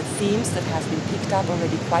the themes that have been picked up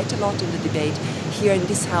already quite a lot in the debate here in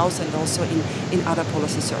this House and also in other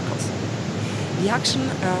policy circles. The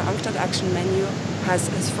UNCTAD action menu has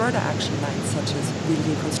further action lines such as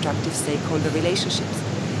building constructive stakeholder relationships,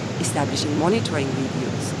 establishing monitoring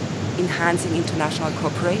reviews, enhancing international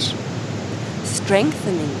cooperation,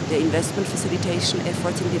 strengthening the investment facilitation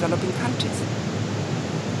efforts in developing countries,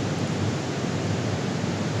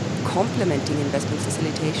 complementing investment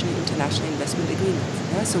facilitation in international investment agreements.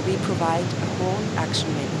 Yeah? So we provide a whole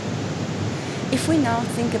action menu. If we now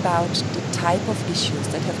think about the type of issues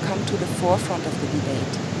that have come to the forefront of the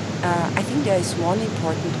debate, I think there is one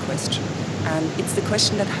important question, and it's the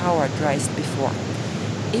question that Howard raised before.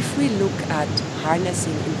 If we look at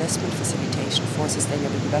harnessing investment facilitation for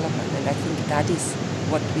sustainable development, and I think that is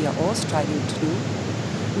what we are all striving to do,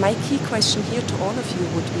 my key question here to all of you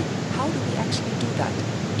would be, how do we actually do that?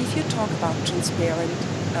 If you talk about transparent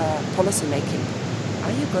policy making,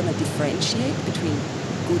 are you going to differentiate between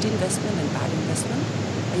good investment and bad investment?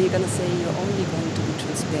 Are you going to say you're only going to be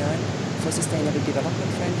transparent for sustainable development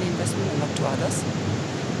friendly investment and not to others?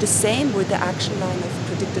 The same with the action line of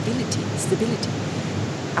predictability, stability.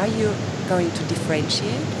 Are you going to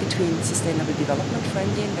differentiate between sustainable development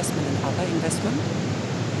friendly investment and other investment?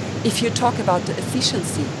 If you talk about the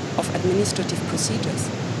efficiency of administrative procedures,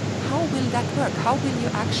 how will that work? How will you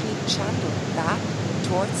actually channel that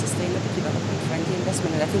towards sustainable development friendly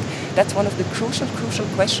investment? And I think that's one of the crucial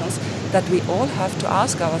questions that we all have to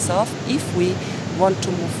ask ourselves if we want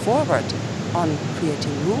to move forward on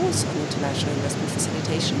creating rules on international investment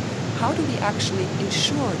facilitation. How do we actually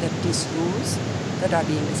ensure that these rules that are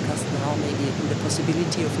being discussed now, maybe in the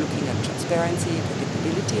possibility of looking at transparency,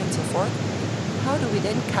 predictability and so forth, how do we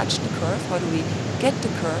then catch the curve? How do we get the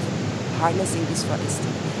curve harnessing this for SD?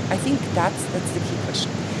 I think that's the key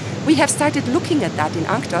question. We have started looking at that in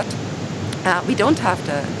UNCTAD. We don't have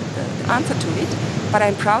the answer to it, but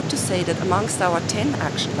I'm proud to say that amongst our 10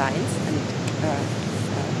 action lines and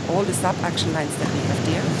all the sub-action lines that we have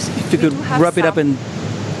there, if you could wrap it up in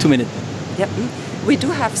 2 minutes. Yep. We do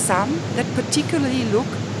have some that particularly look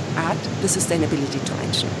at the sustainability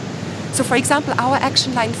dimension. So for example, our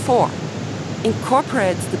action line 4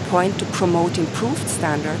 incorporates the point to promote improved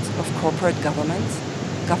standards of corporate governance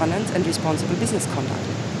and responsible business conduct.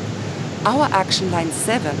 Our action line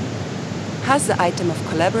 7 has the item of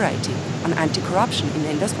collaborating on anti-corruption in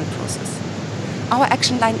the investment process. Our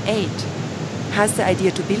action line 8 has the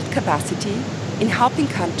idea to build capacity in helping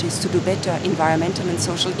countries to do better environmental and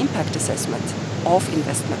social impact assessments of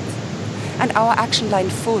investments. And our action line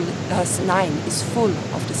 9 is full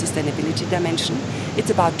of the sustainability dimension. It's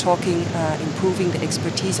about improving the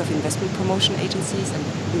expertise of investment promotion agencies, and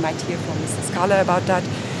we might hear from Mr. Scala about that,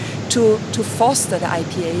 to foster the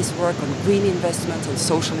IPA's work on green investments, on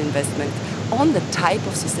social investment, on the type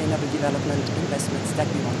of sustainable development investments that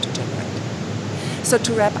we want to generate. So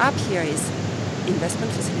to wrap up here is,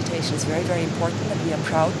 investment facilitation is very, very important, and we are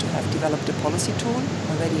proud to have developed a policy tool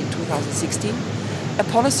already in 2016. A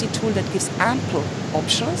policy tool that gives ample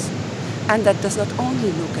options and that does not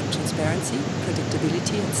only look at transparency,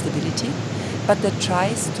 predictability and stability, but that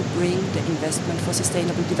tries to bring the investment for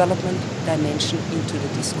sustainable development dimension into the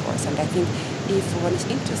discourse. And I think if one is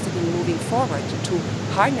interested in moving forward to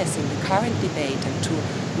harnessing the current debate and to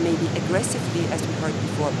maybe aggressively, as we heard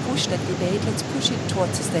before, push that debate, let's push it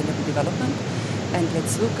towards sustainable development, and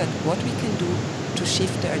let's look at what we can do to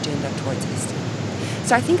shift the agenda towards SD.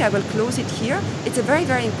 So I think I will close it here. It's a very,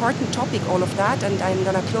 very important topic, all of that, and I'm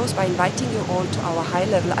going to close by inviting you all to our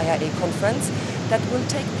high-level IIA conference that will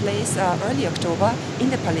take place early October in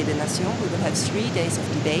the Palais des Nations. We will have 3 days of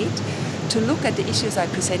debate to look at the issues I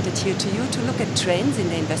presented here to you, to look at trends in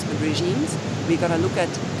the investment regimes. We're going to look at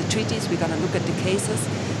the treaties, we're going to look at the cases.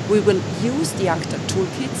 We will use the UNCTAD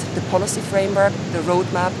toolkits, the policy framework, the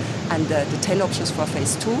roadmap, and the 10 options for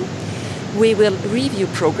phase 2. We will review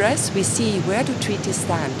progress. We see where do treaties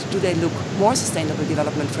stand. Do they look more sustainable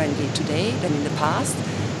development friendly today than in the past?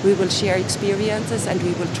 We will share experiences and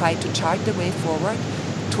we will try to chart the way forward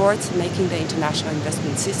towards making the international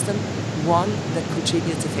investment system one that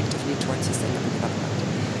contributes effectively towards sustainable development.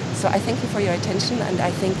 So I thank you for your attention, and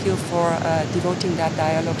I thank you for devoting that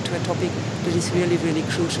dialogue to a topic that is really, really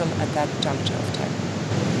crucial at that juncture of time.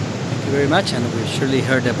 Thank you very much, and we surely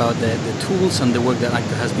heard about the tools and the work that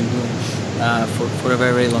UNCTAD has been doing for a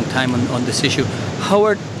very, very long time on this issue.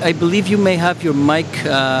 Howard, I believe you may have your mic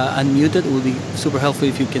unmuted. It would be super helpful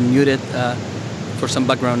if you can mute it for some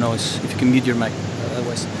background noise, if you can mute your mic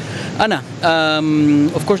otherwise. Anna,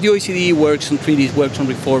 of course the OECD works on treaties, works on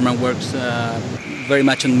reform, and works very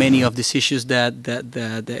much on many of these issues that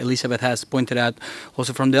Elizabeth has pointed out,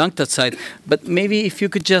 also from the UNCTAD side. But maybe if you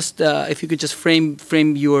could just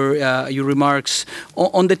frame your remarks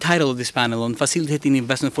on the title of this panel, on facilitating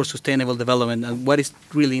investment for sustainable development, and what is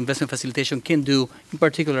really investment facilitation can do, in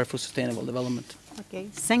particular for sustainable development. Okay,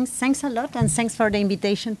 thanks a lot, and thanks for the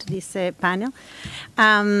invitation to this panel.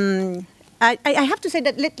 I have to say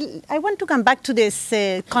that I want to come back to this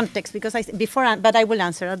context because but I will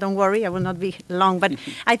answer. Don't worry, I will not be long. But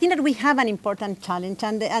I think that we have an important challenge,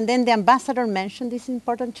 and then the ambassador mentioned this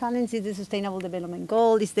important challenge is the Sustainable Development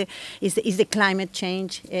Goal, is the climate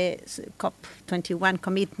change COP21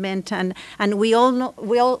 commitment, and we all know,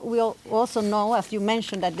 we also know, as you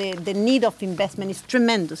mentioned, that the need of investment is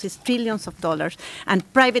tremendous. It's trillions of dollars, and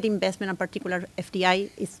private investment, in particular FDI,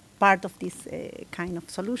 is part of this kind of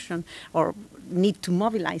solution, or need to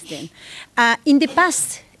mobilize them. In the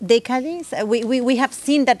past decades, we have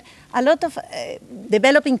seen that a lot of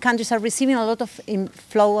developing countries are receiving a lot of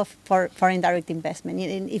flow of foreign direct investment.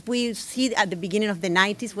 If we see at the beginning of the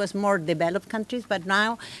 90s was more developed countries, but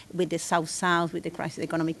now with the South-South, with the crisis,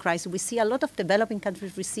 economic crisis, we see a lot of developing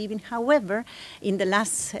countries receiving. However, in the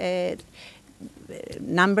last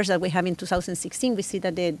numbers that we have in 2016, we see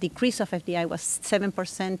that the decrease of FDI was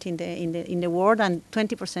 7% in the world and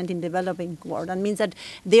 20% in the developing world. That means that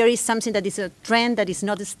there is something that is a trend that is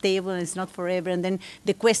not stable and it's not forever. And then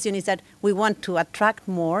the question is that we want to attract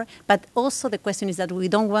more, but also the question is that we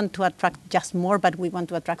don't want to attract just more, but we want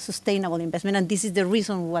to attract sustainable investment. And this is the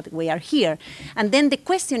reason why we are here. And then the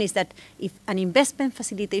question is that if an investment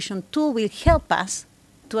facilitation tool will help us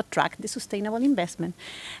to attract the sustainable investment.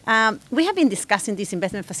 We have been discussing this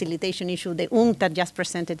investment facilitation issue. The UNCTAD just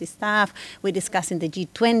presented the stuff. We're discussing the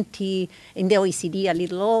G20, in the OECD a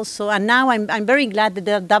little also. And now I'm very glad that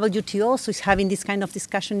the WTO also is having this kind of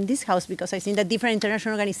discussion in this house, because I think that different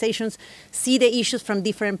international organizations see the issues from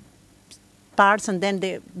different parts, and then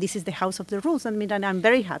this is the house of the rules. I mean, and I'm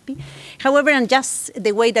very happy. However, and just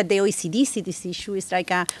the way that the OECD see this issue is like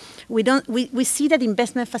we see that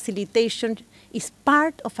investment facilitation is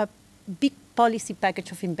part of a big policy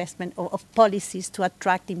package of investment, or of policies to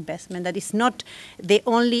attract investment. That is not the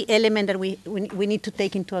only element that we need to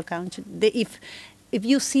take into account. If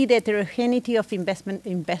you see the heterogeneity of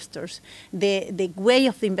investors, the way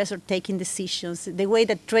of the investor taking decisions, the way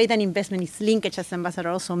that trade and investment is linked, as the ambassador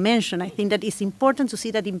also mentioned, I think that it's important to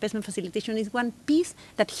see that investment facilitation is one piece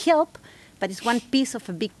that helps, but it's one piece of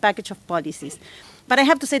a big package of policies. But I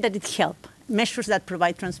have to say that it helps. Measures that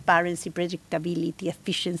provide transparency, predictability,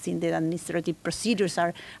 efficiency in the administrative procedures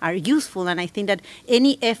are useful, and I think that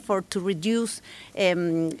any effort to reduce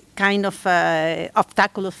kind of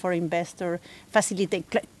obstacles for investor, facilitate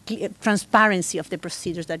transparency of the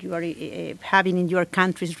procedures that you are having in your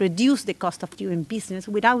countries, reduce the cost of doing business,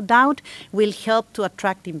 without doubt will help to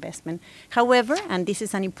attract investment. However, and this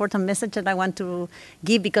is an important message that I want to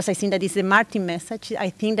give, because I think that is the Marten message, I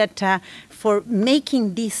think that for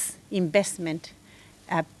making this investment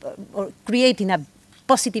or creating a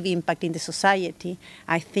positive impact in the society,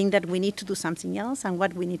 I think that we need to do something else. And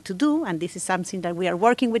what we need to do, and this is something that we are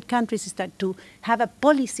working with countries, is that to have a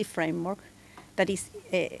policy framework that is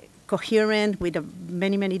coherent with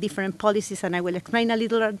many, many different policies, and I will explain a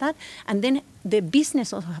little of that. And then the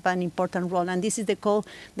business also have an important role, and this is the call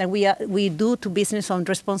that we do to business on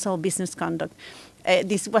responsible business conduct.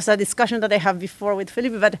 This was a discussion that I had before with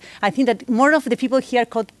Felipe, but I think that more of the people here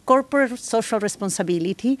called corporate social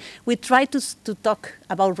responsibility. We try to talk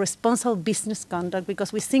about responsible business conduct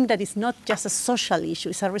because we think that it's not just a social issue,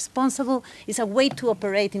 it's a way to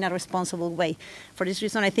operate in a responsible way. For this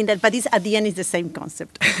reason, I think that, but at the end, it's the same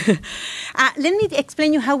concept. Let me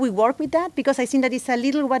explain you how we work with that, because I think that it's a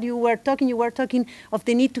little what you were talking of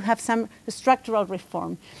the need to have some structural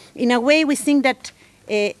reform. In a way, we think that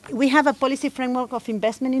we have a policy framework of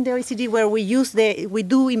investment in the OECD where we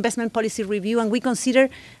do investment policy review, and we consider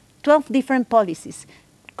 12 different policies: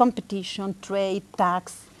 competition, trade,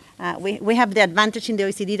 tax. We have the advantage in the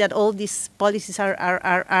OECD that all these policies are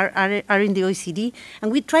in the OECD,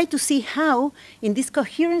 and we try to see how, in this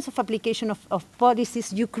coherence of application of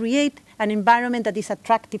policies, you create an environment that is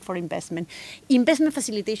attractive for investment. Investment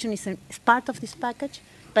facilitation is part of this package,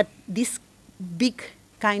 but this big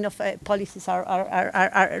kind of policies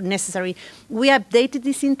are necessary. We updated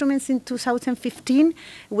these instruments in 2015.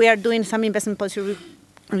 We are doing some investment policy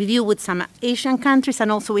review with some Asian countries,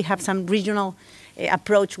 and also we have some regional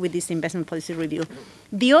approach with this investment policy review.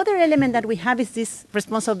 The other element that we have is this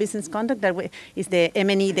responsible business conduct, is the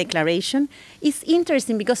M&E declaration. It's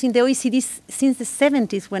interesting because in the OECD, since the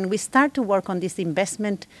 70s, when we start to work on these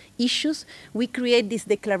investment issues, we create this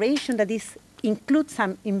declaration that includes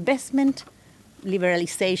some investment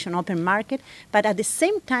liberalization, open market, but at the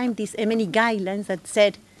same time, these M&E guidelines that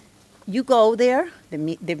said, you go there,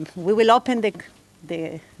 we will open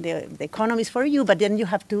the economies for you, but then you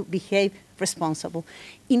have to behave responsible.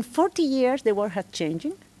 In 40 years, the world has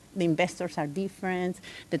changing. The investors are different,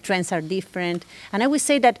 the trends are different, and I would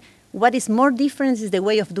say that what is more different is the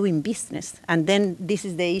way of doing business. And then this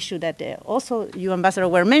is the issue that also you, Ambassador,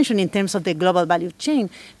 were mentioning in terms of the global value chain.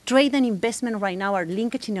 Trade and investment right now are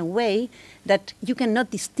linked in a way that you cannot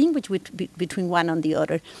distinguish between one and the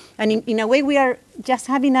other. And in a way, we are just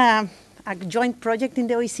having a joint project in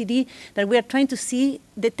the OECD that we are trying to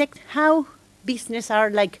detect how business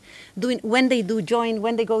are like doing, when they do join,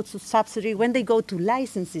 when they go to subsidy, when they go to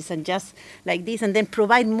licenses, and just like this, and then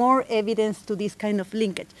provide more evidence to this kind of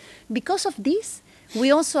linkage. Because of this,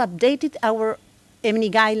 we also updated our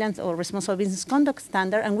M&E guidelines or responsible business conduct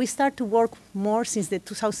standard, and we start to work more since the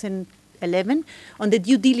 2011 on the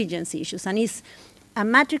due diligence issues. And it's a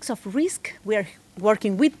matrix of risk. We are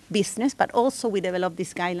working with business, but also we develop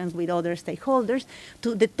these guidelines with other stakeholders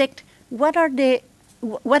to detect what are the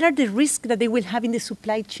risks that they will have in the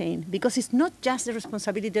supply chain, because it's not just the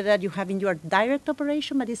responsibility that you have in your direct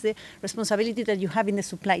operation, but it's the responsibility that you have in the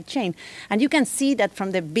supply chain. And you can see that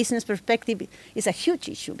from the business perspective, it's a huge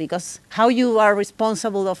issue, because how you are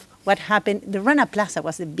responsible of what happened. The Rana Plaza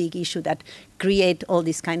was the big issue that created all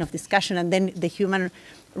this kind of discussion, and then the human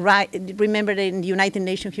right, remember in the United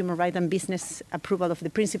Nations Human Rights and Business Approval of the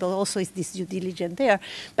Principle also is this due diligence there.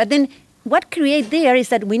 But then what creates there is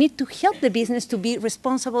that we need to help the business to be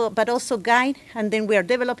responsible, but also guide, and then we are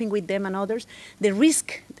developing with them and others the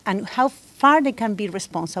risk and how far they can be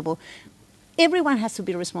responsible. Everyone has to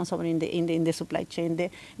be responsible in the supply chain,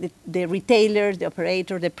 the retailer, the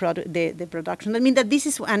operator, the production. I mean that this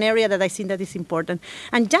is an area that I think that is important.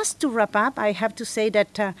 And just to wrap up, I have to say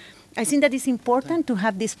that I think that it's important to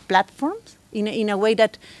have these platforms in a way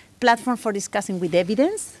that platform for discussing with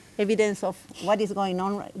evidence of what is going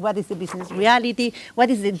on, what is the business reality, what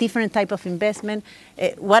is the different type of investment,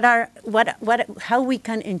 how we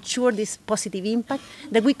can ensure this positive impact,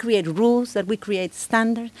 that we create rules, that we create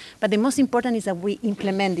standards. But the most important is that we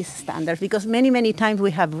implement these standards, because many, many times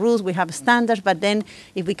we have rules, we have standards, but then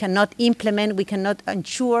if we cannot implement, we cannot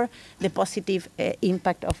ensure the positive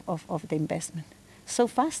impact of the investment. So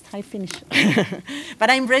fast, I finished.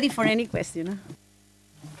 But I'm ready for any question.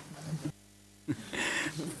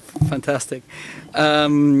 Fantastic.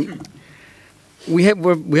 We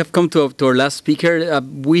have come to our last speaker.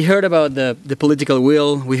 We heard about the political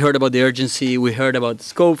will. We heard about the urgency. We heard about the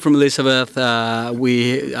scope from Elizabeth. About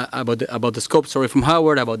the scope, sorry, from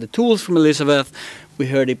Howard. About the tools from Elizabeth. We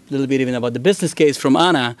heard a little bit even about the business case from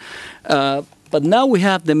Anna. But now we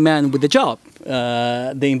have the man with the job.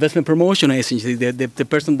 the investment promotion agency, the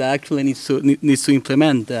person that actually needs to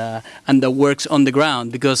implement and that works on the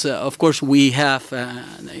ground. Because of course we have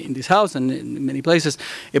in this house and in many places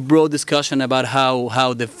a broad discussion about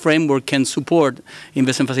how the framework can support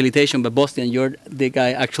investment facilitation. But Bastian, you're the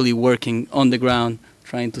guy actually working on the ground,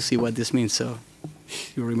 trying to see what this means. So,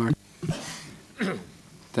 your remark.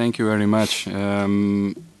 Thank you very much.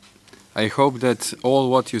 I hope that all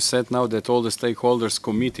what you said now, that all the stakeholders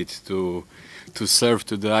committed to serve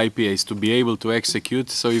to the IPAs, to be able to execute.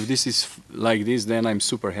 So if this is like this, then I'm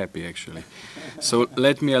super happy actually. So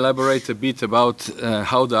let me elaborate a bit about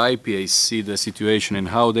how the IPAs see the situation and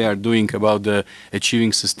how they are doing about the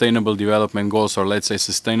achieving sustainable development goals, or let's say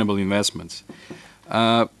sustainable investments.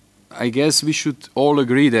 I guess we should all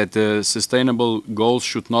agree that the sustainable goals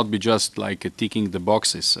should not be just like a ticking the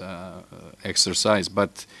boxes exercise,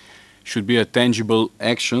 but should be a tangible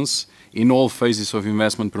actions in all phases of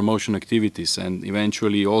investment promotion activities, and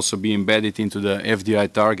eventually also be embedded into the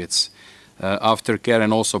FDI targets, aftercare,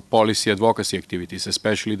 and also policy advocacy activities,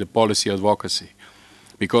 especially the policy advocacy,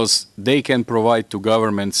 because they can provide to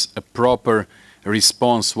governments a proper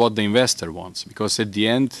response what the investor wants, because at the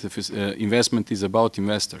end investment is about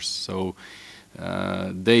investors, so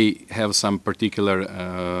they have some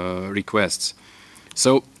particular requests.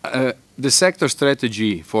 So the sector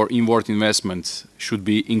strategy for inward investments should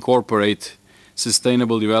be incorporate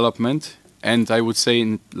sustainable development, and I would say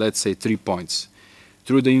in, let's say, 3 points.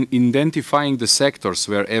 Through identifying the sectors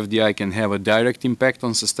where FDI can have a direct impact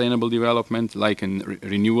on sustainable development, like in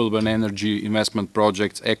renewable energy investment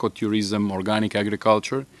projects, ecotourism, organic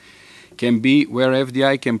agriculture, can be where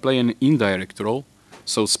FDI can play an indirect role,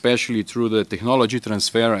 so especially through the technology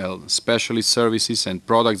transfer, specialist services and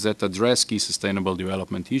products that address key sustainable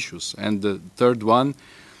development issues. And the third one,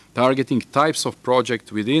 targeting types of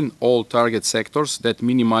projects within all target sectors that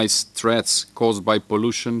minimize threats caused by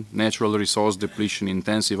pollution, natural resource depletion,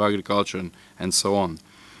 intensive agriculture, and so on.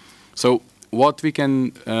 So what we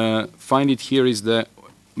can find it here is the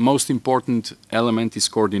most important element is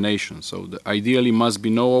coordination. So ideally must be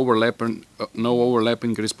no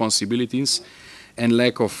overlapping responsibilities and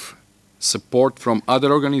lack of support from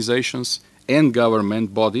other organizations and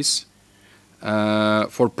government bodies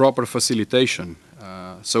for proper facilitation.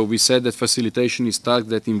 So we said that facilitation is task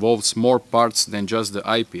that involves more parts than just the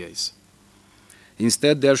IPAs.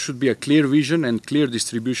 Instead, there should be a clear vision and clear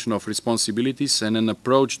distribution of responsibilities and an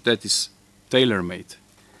approach that is tailor-made.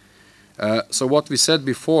 So what we said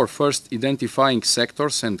before, first identifying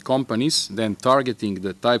sectors and companies, then targeting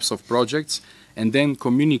the types of projects, and then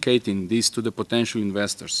communicating this to the potential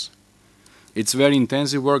investors. It's very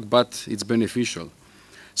intensive work, but it's beneficial.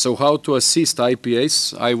 So how to assist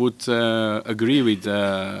IPAs? I would agree with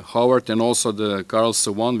Howard and also the Carl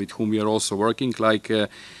Sawan, with whom we are also working, like a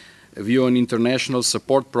view on international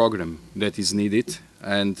support program that is needed.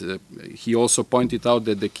 And he also pointed out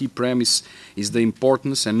that the key premise is the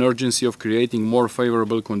importance and urgency of creating more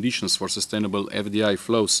favorable conditions for sustainable FDI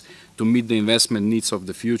flows to meet the investment needs of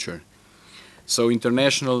the future. So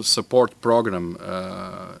international support program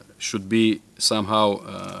should be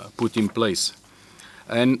somehow put in place.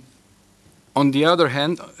 And on the other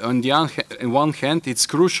hand, on one hand, it's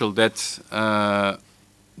crucial that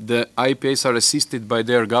the IPAs are assisted by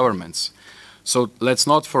their governments. So let's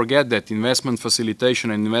not forget that investment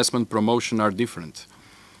facilitation and investment promotion are different.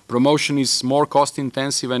 Promotion is more cost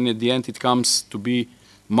intensive, and at the end it comes to be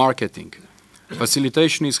marketing.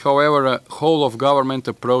 Facilitation is, however, a whole of government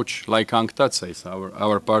approach, like UNCTAD says,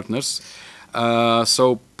 our partners.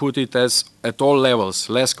 So put it as at all levels,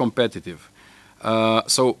 less competitive.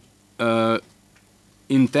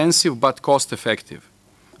 Intensive but cost effective.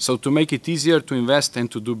 So to make it easier to invest and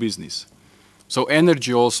to do business. So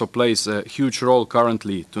energy also plays a huge role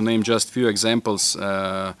currently. To name just few examples,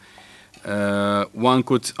 one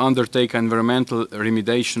could undertake environmental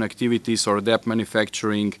remediation activities or adapt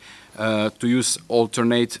manufacturing to use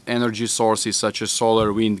alternate energy sources such as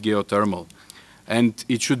solar, wind, geothermal. And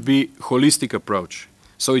it should be a holistic approach.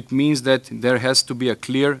 So it means that there has to be a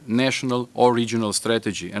clear national or regional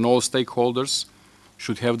strategy, and all stakeholders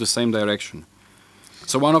should have the same direction.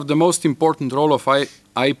 So one of the most important roles of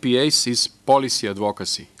IPAs is policy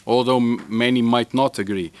advocacy, although many might not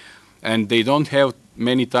agree. And they don't have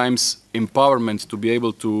many times empowerment to be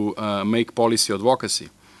able to make policy advocacy.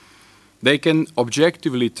 They can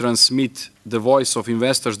objectively transmit the voice of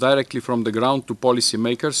investors directly from the ground to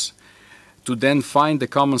policymakers to then find a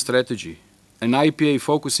common strategy. An IPA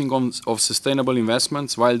focusing on sustainable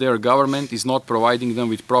investments while their government is not providing them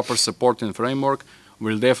with proper support and framework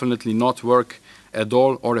will definitely not work at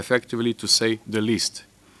all, or effectively, to say the least.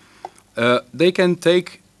 They can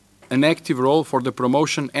take an active role for the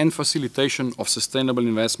promotion and facilitation of sustainable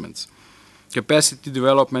investments. Capacity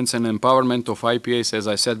developments and empowerment of IPAs, as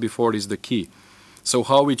I said before, is the key. So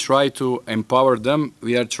how we try to empower them,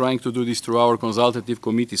 we are trying to do this through our consultative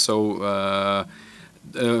committee. So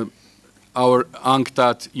our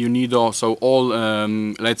UNCTAD, UNIDO, so all,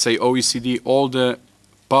 let's say OECD, all the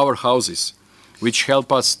powerhouses which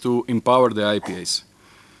help us to empower the IPAs.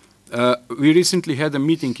 We recently had a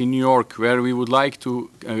meeting in New York where we would like to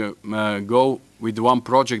go with one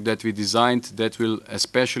project that we designed that will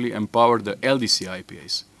especially empower the LDC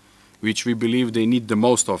IPAs, which we believe they need the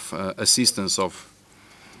most of assistance of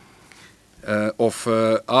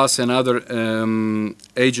us and other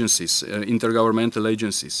agencies, intergovernmental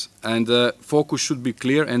agencies. And focus should be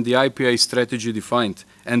clear and the IPA strategy defined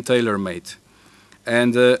and tailor-made.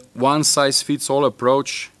 And one-size-fits-all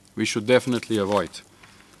approach we should definitely avoid.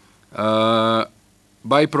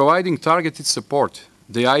 By providing targeted support,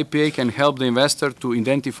 the IPA can help the investor to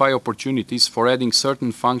identify opportunities for adding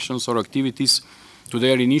certain functions or activities to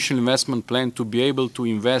their initial investment plan to be able to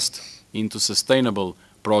invest into sustainable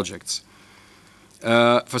projects.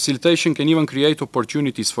 Facilitation can even create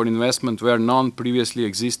opportunities for investment where none previously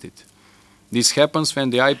existed. This happens when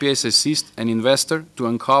the IPAs assist an investor to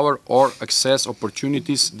uncover or access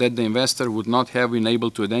opportunities that the investor would not have been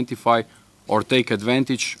able to identify or take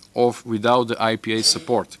advantage of without the IPA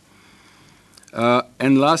support.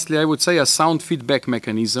 And lastly, I would say a sound feedback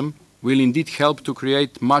mechanism will indeed help to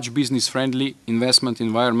create much business-friendly investment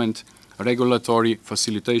environment regulatory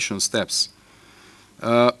facilitation steps.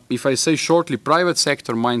 If I say shortly, private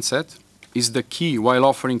sector mindset is the key while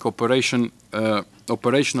offering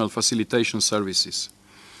operational facilitation services.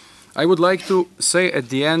 I would like to say at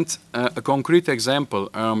the end a concrete example.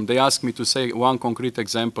 They asked me to say one concrete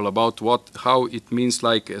example about how it means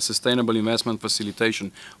like a sustainable investment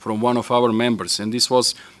facilitation from one of our members. And this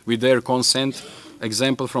was with their consent,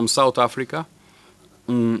 example from South Africa,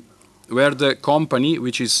 where the company,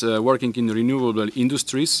 which is working in renewable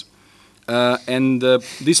industries,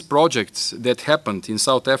 this project that happened in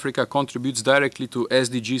South Africa contributes directly to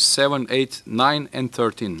SDGs 7, 8, 9, and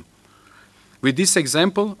 13. With this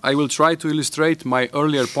example, I will try to illustrate my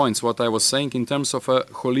earlier points, what I was saying in terms of a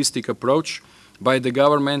holistic approach by the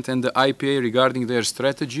government and the IPA regarding their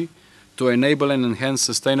strategy to enable and enhance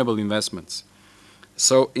sustainable investments.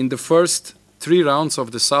 So in the first 3 rounds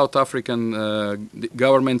of the South African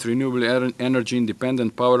government Renewable Energy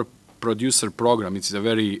Independent Power Producer Program, it's a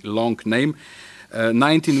very long name,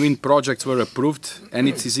 19 wind projects were approved, and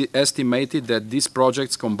it is estimated that these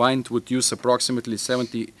projects combined would use approximately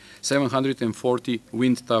 740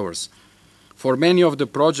 wind towers. For many of the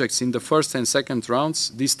projects in the first and second rounds,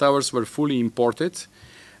 these towers were fully imported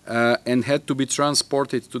and had to be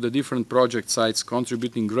transported to the different project sites,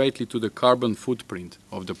 contributing greatly to the carbon footprint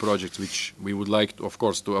of the project, which we would like, of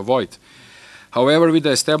course, to avoid. However, with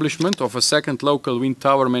the establishment of a second local wind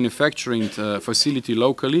tower manufacturing facility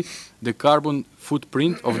locally, the carbon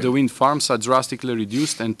footprint of the wind farms are drastically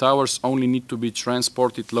reduced and towers only need to be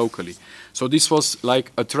transported locally. So this was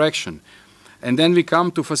like attraction. And then we come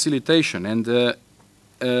to facilitation, and the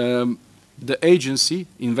agency,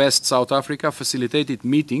 Invest South Africa, facilitated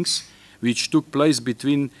meetings which took place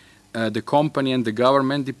between the company and the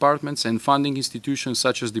government departments and funding institutions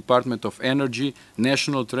such as Department of Energy,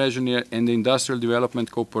 National Treasury, and the Industrial Development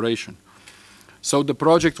Corporation. So the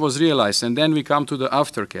project was realized, and then we come to the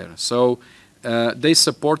aftercare. So they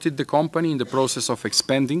supported the company in the process of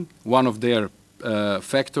expanding one of their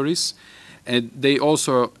factories, and they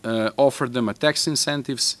also offered them a tax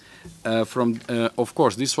incentives of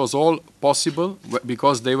course, this was all possible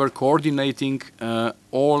because they were coordinating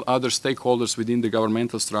all other stakeholders within the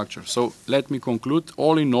governmental structure. So let me conclude.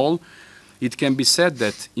 All in all, it can be said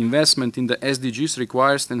that investment in the SDGs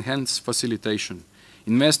requires enhanced facilitation.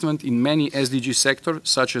 Investment in many SDG sectors,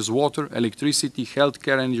 such as water, electricity,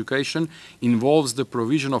 healthcare, and education, involves the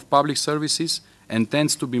provision of public services and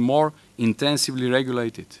tends to be more intensively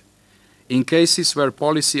regulated. In cases where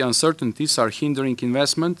policy uncertainties are hindering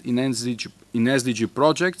investment in SDG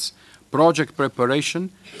projects, project preparation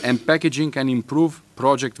and packaging can improve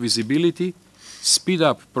project visibility, speed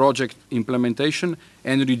up project implementation,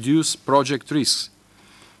 and reduce project risks.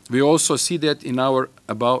 We also see that in our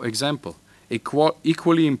above example.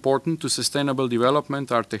 Equally important to sustainable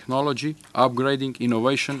development are technology, upgrading,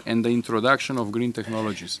 innovation, and the introduction of green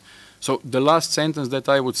technologies. So the last sentence that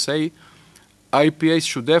I would say, IPAs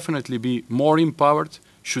should definitely be more empowered,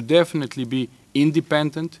 should definitely be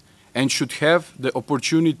independent, and should have the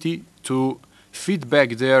opportunity to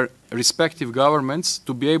feedback their respective governments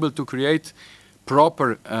to be able to create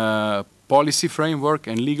proper policy framework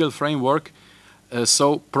and legal framework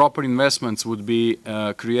so proper investments would be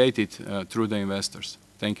created through the investors.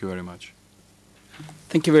 Thank you very much.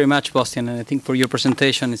 Thank you very much, Bastian, and I think for your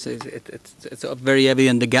presentation, it's very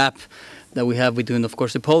evident the gap that we have between, of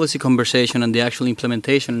course, the policy conversation and the actual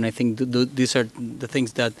implementation. And I think these are the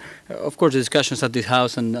things that, of course, the discussions at this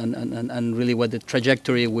House and really what the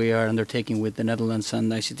trajectory we are undertaking with the Netherlands and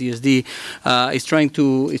ICTSD is trying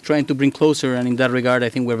to bring closer. And in that regard, I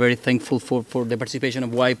think we're very thankful for the participation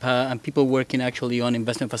of WIPA and people working actually on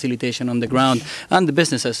investment facilitation on the ground and the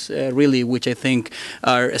businesses, really, which I think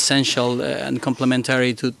are essential and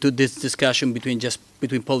complementary to this discussion between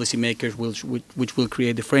policymakers, which will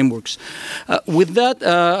create the frameworks. With that,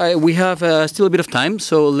 we have still a bit of time,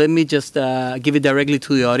 so let me just give it directly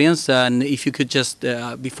to the audience, and if you could just,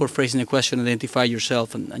 before phrasing a question, identify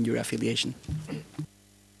yourself and your affiliation.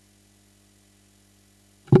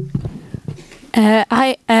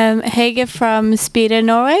 Hi, Hege from Spire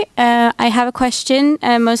Norway. I have a question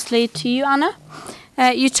mostly to you, Anna.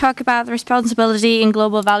 You talk about responsibility in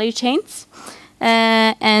global value chains,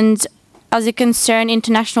 and as a concern,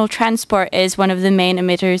 international transport is one of the main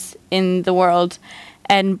emitters in the world,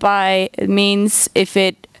 and by means, if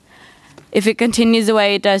it continues the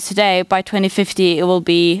way it does today, by 2050 it will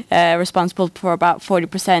be responsible for about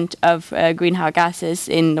 40% of greenhouse gases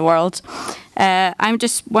in the world. I'm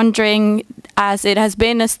just wondering, as it has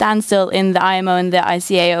been a standstill in the IMO and the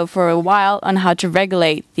ICAO for a while on how to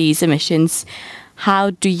regulate these emissions,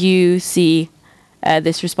 how do you see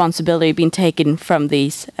this responsibility being taken from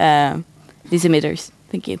these emitters?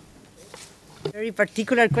 Thank you. Very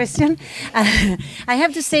particular question. I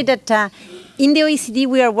have to say that in the OECD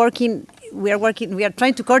we are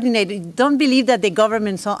trying to coordinate. Don't believe that the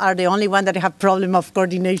governments are the only one that have problem of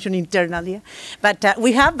coordination internally. But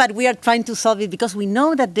we are trying to solve it because we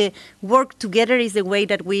know that the work together is the way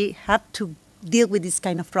that we have to deal with this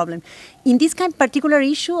kind of problem. In this kind of particular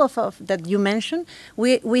issue that you mentioned,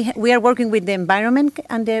 we are working with the environment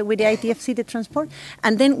and with the ITFC, the transport.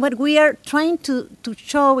 And then what we are trying to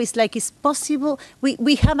show is like it's possible.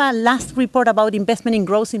 We have a last report about investment in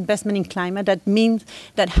growth, investment in climate. That means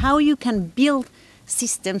that how you can build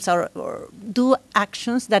systems or do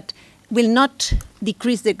actions that will not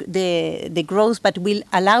decrease the growth, but will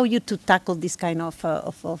allow you to tackle this kind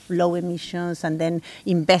of low emissions and then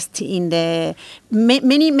invest in the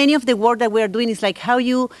many of the work that we are doing is like how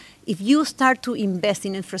if you start to invest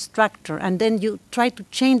in infrastructure and then you try to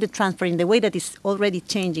change the transport in the way that is already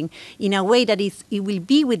changing, in a way that it will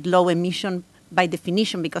be with low emission by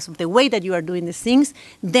definition because of the way that you are doing the things,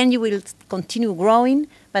 then you will continue growing,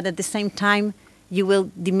 but at the same time you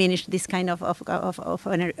will diminish this kind of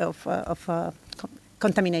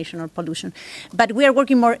contamination or pollution. But we are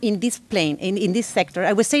working more in this plane, in this sector.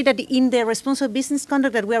 I would say that in the responsible business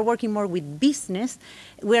conduct that we are working more with business,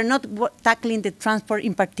 we are not tackling the transport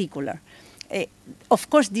in particular. Of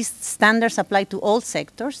course, these standards apply to all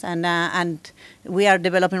sectors, and we are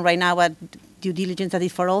developing right now a due diligence that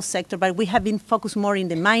is for all sectors, but we have been focused more in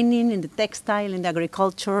the mining, in the textile, in the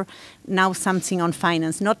agriculture, now something on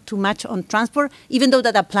finance, not too much on transport, even though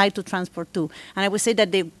that applies to transport too. And I would say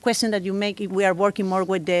that the question that you make, we are working more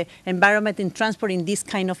with the environment in transport in this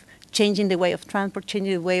kind of changing the way of transport,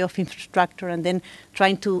 changing the way of infrastructure, and then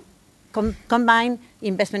trying to combine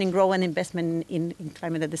investment in growth and investment in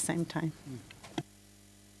climate at the same time.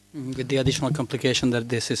 With the additional complication that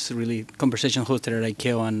this is really conversation hosted at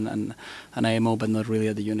ICAO and IMO, but not really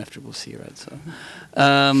at the UNFCCC, right? So,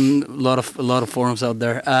 a lot of forums out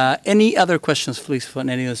there. Any other questions, please, from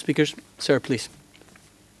any of the speakers? Sir, please.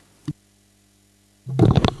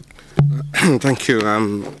 Thank you.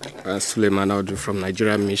 I'm Suleiman Audu from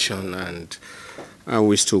Nigerian Mission, and I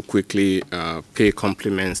wish to quickly pay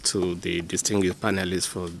compliments to the distinguished panelists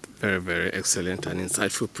for very, very excellent and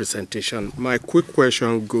insightful presentation. My quick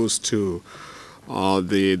question goes to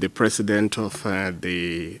the president of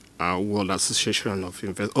the World Association of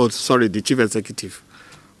the chief executive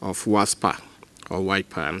of WASPA, or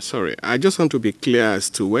WIPA, I'm sorry. I just want to be clear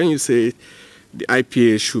as to when you say the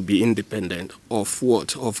IPA should be independent of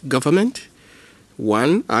what? Of government?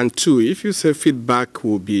 One, and two, if you say feedback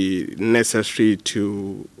will be necessary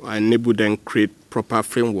to enable them create proper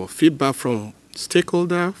framework, feedback from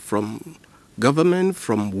stakeholder, from government,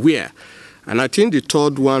 from where? And I think the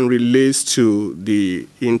third one relates to the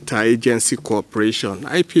interagency cooperation.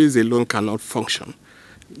 IPAs alone cannot function.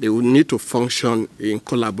 They will need to function in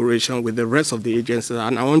collaboration with the rest of the agencies.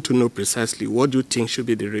 And I want to know precisely what do you think should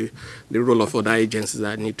be the role of other agencies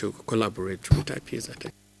that need to collaborate with IPAs, I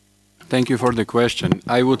think. Thank you for the question.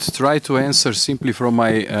 I would try to answer simply from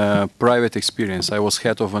my private experience. I was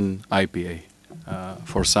head of an IPA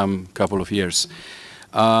for some couple of years.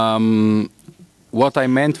 what I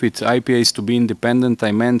meant with IPAs to be independent,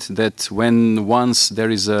 I meant that when once there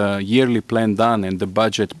is a yearly plan done and the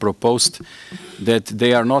budget proposed, that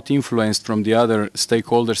they are not influenced from the other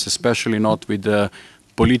stakeholders, especially not with the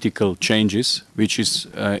political changes, which is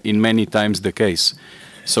in many times the case.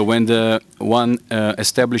 So when the one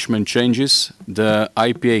establishment changes, the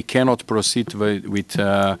IPA cannot proceed with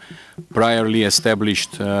priorly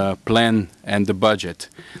established plan and the budget.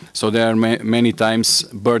 So they are many times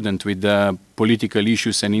burdened with the political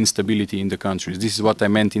issues and instability in the countries. This is what I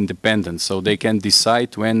meant independent. So they can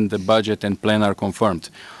decide when the budget and plan are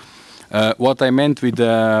confirmed. What I meant with,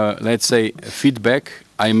 let's say, feedback,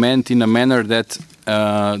 I meant in a manner that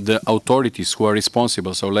the authorities who are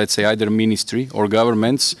responsible, so let's say either ministry or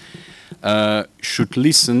governments, should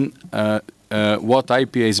listen what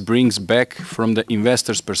IPAs brings back from the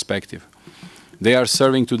investor's perspective. They are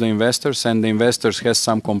serving to the investors, and the investors has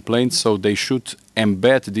some complaints, so they should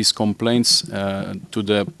embed these complaints to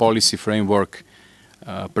the policy framework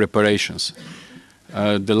preparations.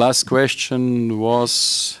 The last question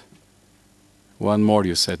was one more,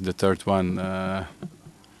 you said, the third one.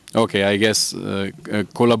 Okay, I guess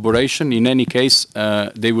collaboration. In any case,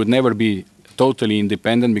 they would never be totally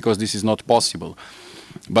independent because this is not possible.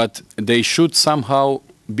 But they should somehow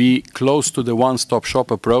be close to the one-stop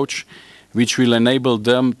shop approach, which will enable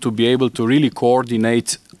them to be able to really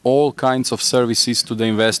coordinate all kinds of services to the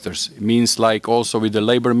investors. It means like also with the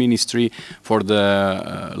labor ministry for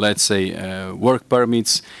the, let's say, work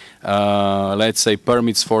permits, let's say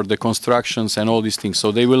permits for the constructions and all these things.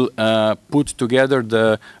 So they will put together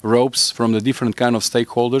the ropes from the different kind of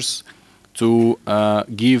stakeholders to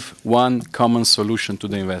give one common solution to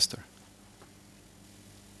the investor.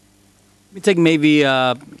 Let me take maybe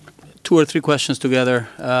 2 or 3 questions together.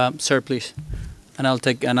 Sir, please. And I'll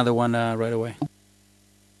take another one right away.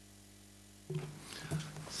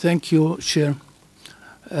 Thank you, Chair.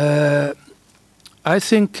 I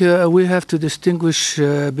think we have to distinguish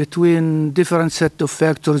between different set of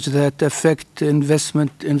factors that affect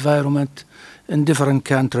investment environment in different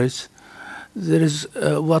countries. There is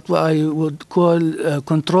what I would call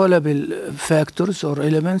controllable factors or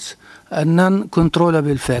elements and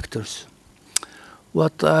non-controllable factors.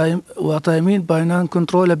 What I mean by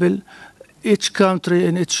non-controllable, each country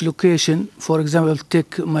in each location, for example,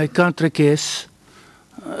 take my country case,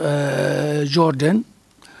 Jordan.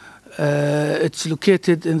 It's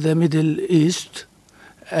located in the Middle East,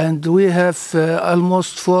 and we have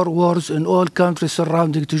almost 4 wars in all countries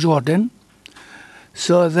surrounding to Jordan.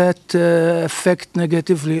 So that affect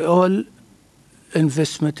negatively all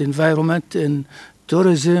investment environment in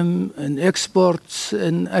tourism and exports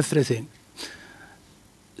and everything.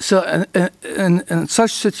 So in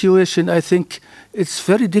such situation, I think it's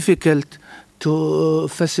very difficult to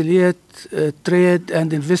facilitate trade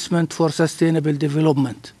and investment for sustainable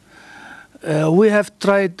development. We have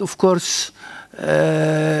tried, of course,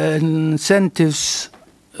 incentives,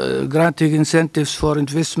 granting incentives for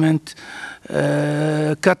investment,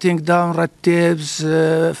 cutting down red tapes,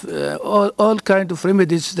 all kinds of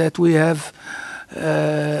remedies that we have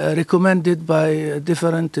recommended by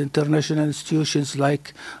different international institutions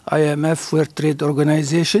like IMF, World Trade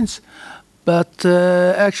Organizations. But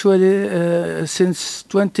actually, since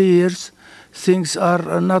 20 years, things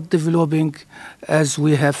are not developing as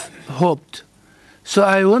we have hoped. So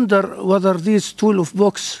I wonder whether this tool of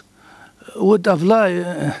box would apply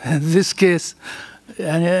in this case,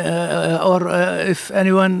 or if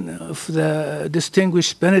anyone of the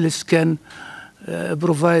distinguished panelists can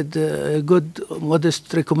provide a good,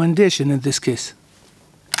 modest recommendation in this case.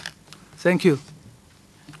 Thank you.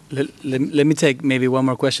 Let me take maybe one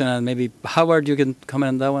more question, and maybe Howard, you can comment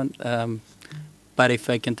on that one. But if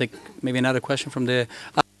I can take maybe another question from the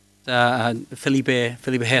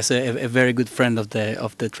Felipe has a very good friend of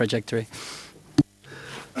the trajectory.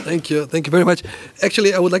 Thank you very much.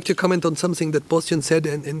 Actually, I would like to comment on something that Bastian said,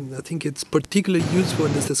 and I think it's particularly useful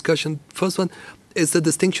in this discussion. First one is the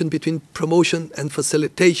distinction between promotion and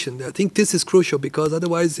facilitation. I think this is crucial, because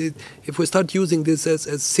otherwise, if we start using this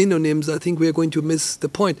as synonyms, I think we are going to miss the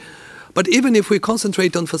point. But even if we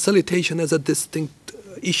concentrate on facilitation as a distinct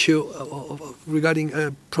issue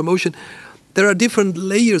regarding promotion, there are different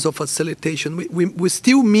layers of facilitation. We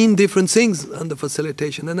still mean different things under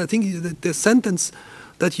facilitation. And I think the sentence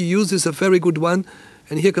that you use is a very good one.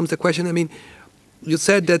 And here comes the question. I mean, you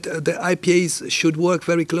said that the IPAs should work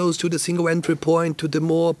very close to the single entry point, to the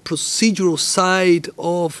more procedural side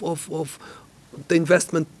of the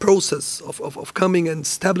investment process of coming and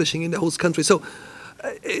establishing in the host country. So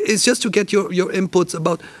it's just to get your inputs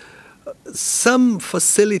about some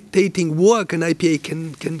facilitating work an IPA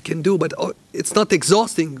can do, but it's not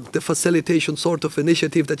exhausting the facilitation sort of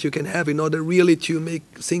initiative that you can have in order really to make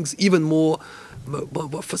things even more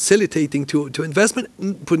facilitating to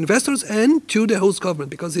investors and to the host government,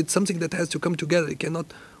 because it's something that has to come together. It cannot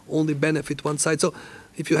only benefit one side. So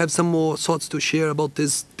if you have some more thoughts to share about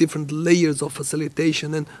these different layers of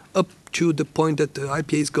facilitation and up to the point that the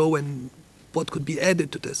IPAs go and what could be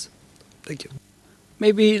added to this. Thank you.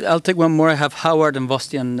 Maybe I'll take one more. I have Howard and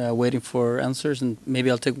Bastian waiting for answers, and maybe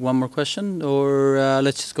I'll take one more question, or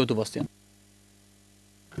let's just go to Bastian.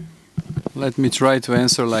 Let me try to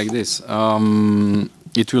answer like this.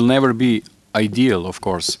 It will never be ideal, of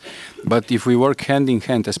course, but if we work hand in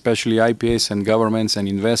hand, especially IPAs and governments and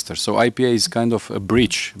investors, so IPA is kind of a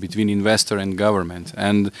bridge between investor and government,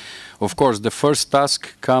 and of course the first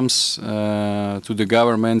task comes to the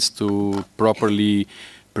governments to properly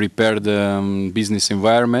prepare the business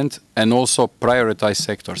environment and also prioritize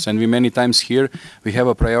sectors. And we many times here we have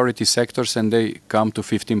a priority sectors and they come to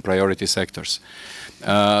 15 priority sectors.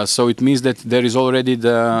 So it means that there is already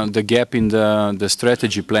the gap in the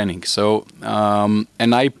strategy planning. So an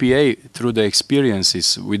IPA, through the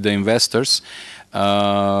experiences with the investors,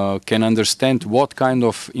 can understand what kind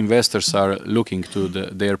of investors are looking to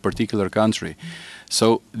their particular country.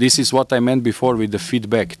 So this is what I meant before with the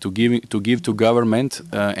feedback, to give to government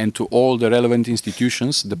and to all the relevant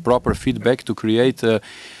institutions the proper feedback to create a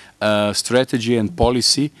strategy and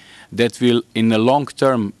policy that will, in the long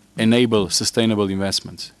term, enable sustainable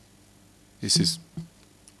investments. This is,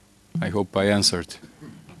 I hope I answered.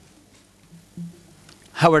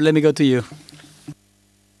 Howard, let me go to you.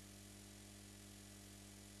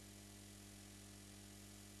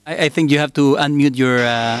 I think you have to unmute your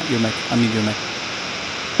mic. Unmute your mic.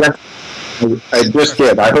 Yes, I just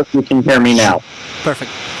did. I hope you can hear me now.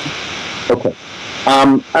 Perfect. Okay.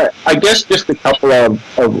 I guess just a couple of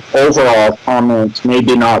overall comments,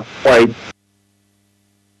 maybe not quite,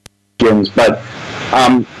 but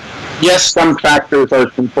yes, some factors are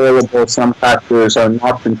controllable, some factors are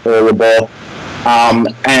not controllable,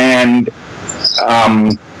 and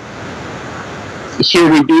here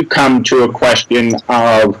we do come to a question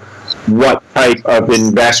of what type of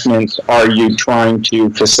investments are you trying to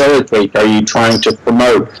facilitate, are you trying to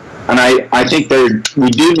promote? And I think that we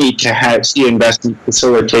do need to see investment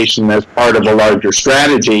facilitation as part of a larger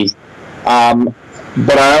strategy.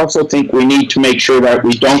 But I also think we need to make sure that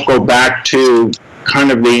we don't go back to kind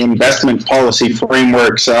of the investment policy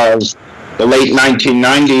frameworks of the late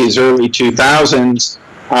 1990s, early 2000s,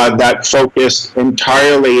 that focused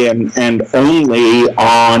entirely and only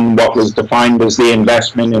on what was defined as the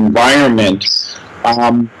investment environment.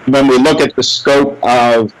 When we look at the scope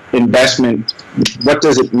of investment, what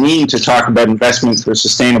does it mean to talk about investment for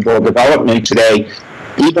sustainable development today?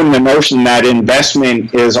 Even the notion that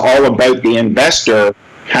investment is all about the investor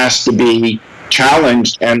has to be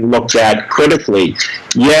challenged and looked at critically.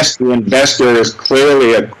 Yes, the investor is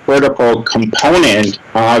clearly a critical component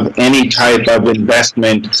of any type of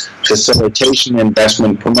investment facilitation,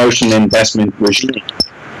 investment promotion, investment regime.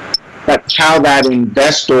 But how that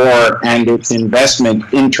investor and its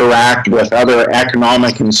investment interact with other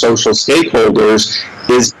economic and social stakeholders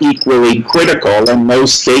is equally critical, and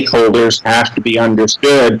those stakeholders have to be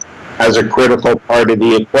understood as a critical part of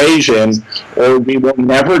the equation, or we will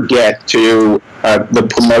never get to the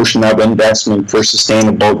promotion of investment for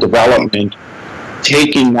sustainable development,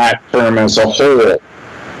 taking that term as a whole.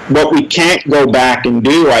 What we can't go back and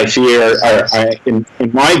do, I fear, in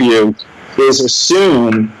my view, is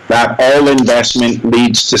assume that all investment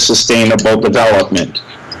leads to sustainable development.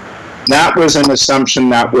 That was an assumption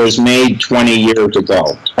that was made 20 years ago.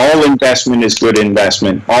 All investment is good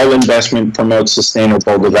investment. All investment promotes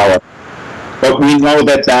sustainable development. But we know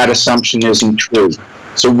that that assumption isn't true.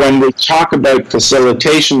 So when we talk about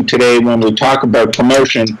facilitation today, when we talk about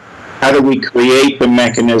promotion, how do we create the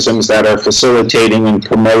mechanisms that are facilitating and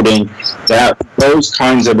promoting those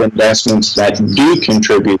kinds of investments that do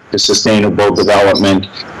contribute to sustainable development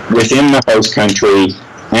within the host country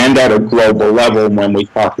and at a global level when we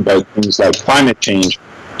talk about things like climate change,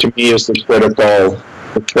 to me is the critical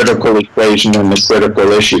equation and the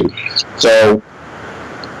critical issue. So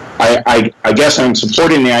I guess I'm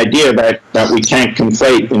supporting the idea that we can't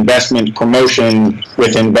conflate investment promotion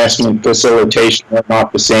with investment facilitation. They're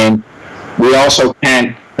not the same. We also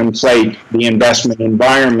can't conflate the investment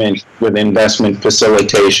environment with investment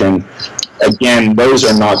facilitation. Again, those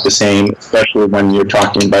are not the same, especially when you're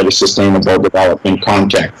talking about a sustainable development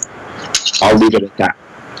context. I'll leave it at that.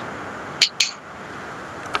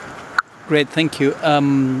 Great, thank you.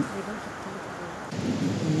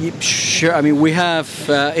 Sure. I mean, we have.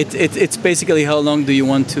 It's basically how long do you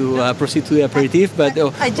want to proceed to the aperitif? But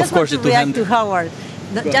I just of course, want to react to Howard,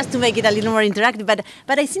 just to make it a little more interactive.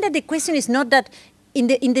 But I think that the question is not that in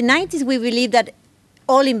the 90s we believed that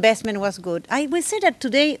all investment was good. I will say that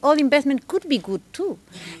today all investment could be good too.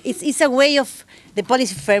 It's a way of the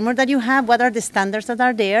policy framework that you have, what are the standards that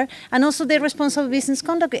are there, and also the responsible business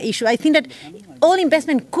conduct issue. I think that all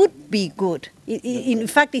investment could be good. In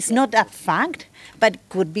fact, it's not a fact, but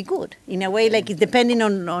could be good in a way, like it's depending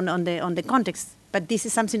on the context. But this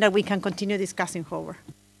is something that we can continue discussing over.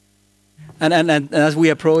 And as we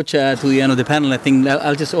approach to the end of the panel, I think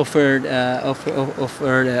I'll just offer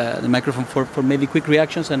the microphone for maybe quick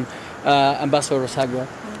reactions. And Ambassador Rosagua,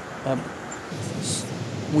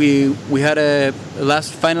 we had a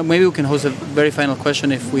last final. Maybe we can host a very final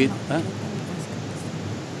question if we.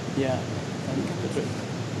 Yeah.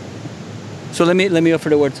 So let me offer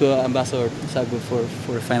the word to Ambassador Rosagua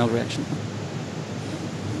for a final reaction.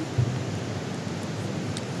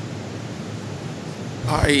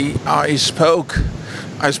 I spoke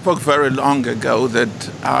very long ago that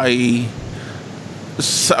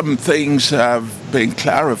some things have been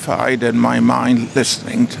clarified in my mind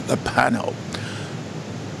listening to the panel.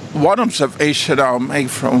 One observation I'll make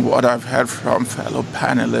from what I've heard from fellow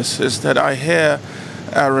panelists is that I hear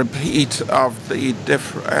a repeat of the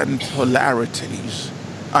different polarities.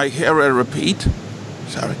 I hear a repeat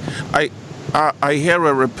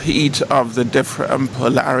of the different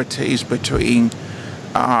polarities between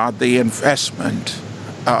the investment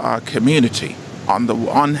community on the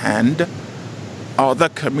one hand, other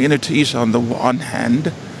communities on the one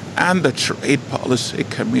hand, and the trade policy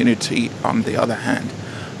community on the other hand.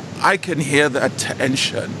 I can hear that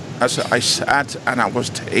tension as I sat and I was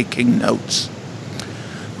taking notes.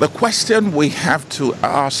 The question we have to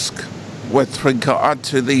ask with regard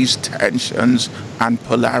to these tensions and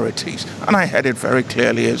polarities, and I had it very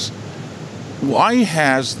clearly, is why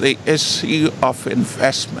has the issue of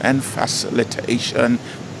investment facilitation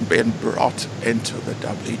been brought into the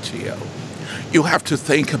WTO? You have to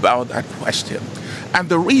think about that question. And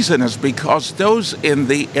the reason is because those in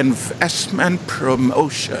the investment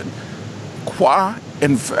promotion, qua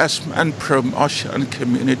investment promotion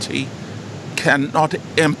community, cannot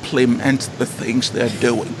implement the things they're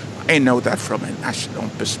doing. I know that from a national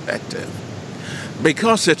perspective.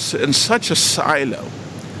 Because it's in such a silo,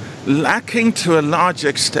 lacking to a large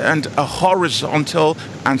extent a horizontal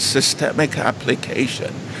and systemic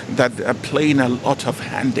application, that they're playing a lot of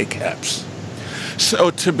handicaps.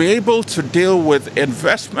 So to be able to deal with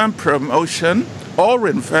investment promotion or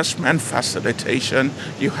investment facilitation,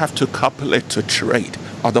 you have to couple it to trade.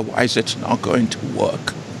 Otherwise, it's not going to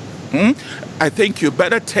work. I think you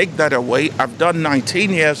better take that away. I've done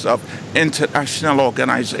 19 years of international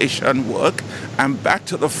organization work. I'm back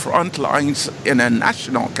to the front lines in a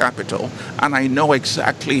national capital, and I know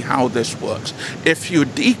exactly how this works. If you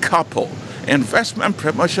decouple investment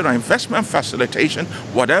promotion or investment facilitation,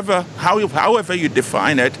 however you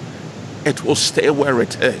define it, it will stay where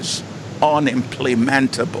it is,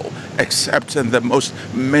 unimplementable, except in the most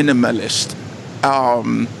minimalist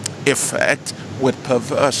effect with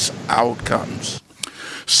perverse outcomes.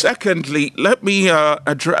 Secondly, let me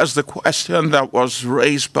address the question that was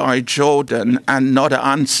raised by Jordan and not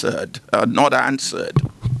answered.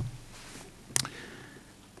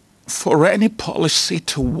 For any policy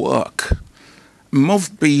to work,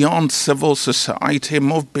 move beyond civil society,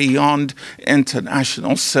 move beyond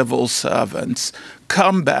international civil servants,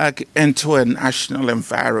 come back into a national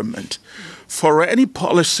environment. For any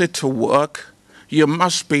policy to work, you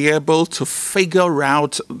must be able to figure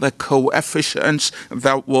out the coefficients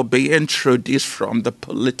that will be introduced from the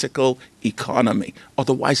political economy.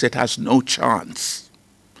 Otherwise, it has no chance.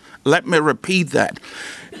 Let me repeat that.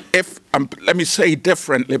 Let me say it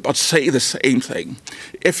differently, but say the same thing.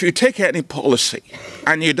 If you take any policy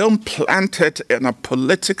and you don't plant it in a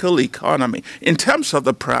political economy, in terms of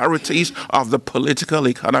the priorities of the political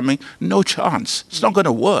economy, no chance. It's not going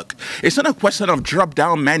to work. It's not a question of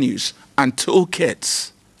drop-down menus and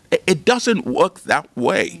toolkits. It doesn't work that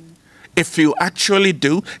way. If you actually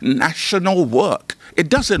do national work, it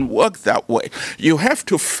doesn't work that way. You have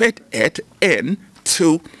to fit it in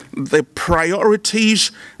to the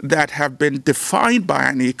priorities that have been defined by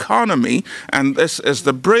an economy, and this is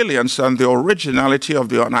the brilliance and the originality of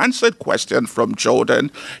the unanswered question from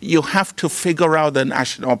Jordan. You have to figure out the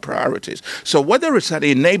national priorities. So whether it's an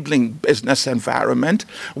enabling business environment,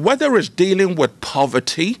 whether it's dealing with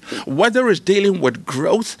poverty, whether it's dealing with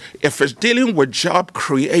growth, if it's dealing with job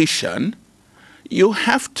creation, you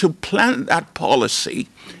have to plant that policy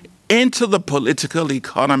into the political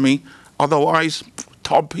economy. Otherwise,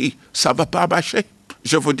 tant pis, ça va pas marcher.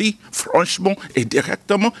 Je vous dis franchement et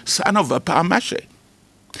directement, ça ne va pas marcher.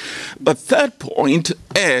 The third point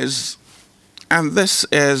is, and this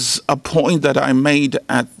is a point that I made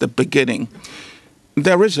at the beginning,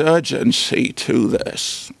 there is urgency to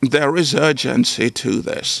this. There is urgency to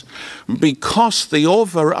this because the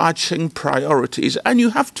overarching priorities, and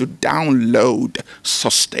you have to download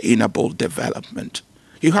sustainable development.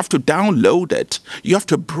 You have to download it. You have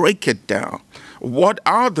to break it down. What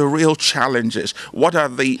are the real challenges? What are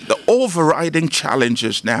the overriding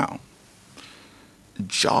challenges now?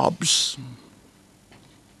 Jobs,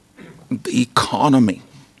 the economy,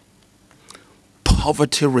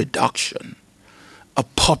 poverty reduction, a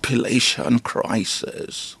population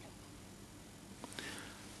crisis.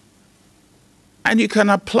 And you can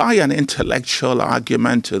apply an intellectual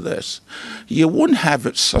argument to this. You wouldn't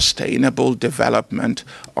have sustainable development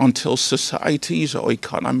until societies or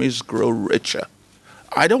economies grow richer.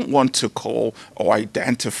 I don't want to call or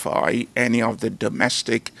identify any of the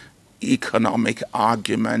domestic economic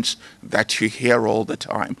arguments that you hear all the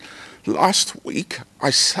time. Last week, I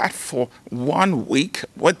sat for 1 week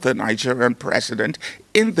with the Nigerian president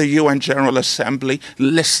in the UN General Assembly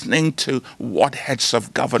listening to what heads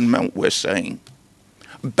of government were saying.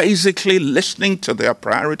 Basically listening to their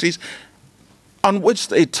priorities on which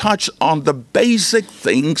they touch on the basic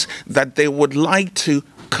things that they would like to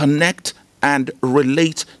connect and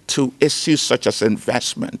relate to issues such as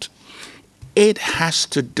investment. It has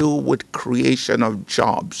to do with creation of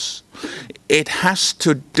jobs. It has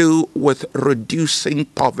to do with reducing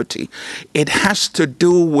poverty. It has to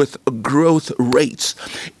do with growth rates.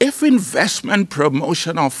 If investment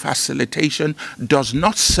promotion or facilitation does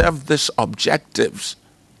not serve these objectives,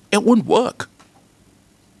 it won't work.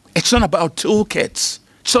 It's not about toolkits.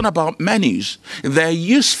 It's not about menus. They're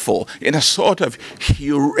useful in a sort of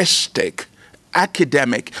heuristic,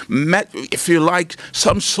 academic, if you like,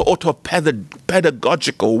 some sort of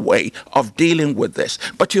pedagogical way of dealing with this.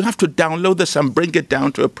 But you have to download this and bring it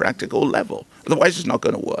down to a practical level. Otherwise, it's not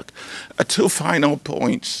going to work. Two final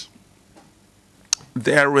points.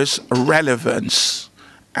 There is relevance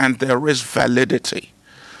and there is validity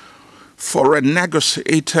for a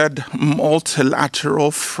negotiated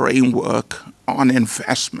multilateral framework on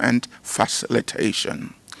investment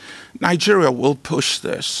facilitation. Nigeria will push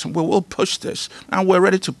this. We will push this. And we're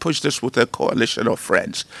ready to push this with a coalition of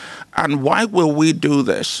friends. And why will we do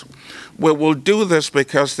this? We will do this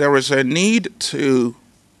because there is a need to,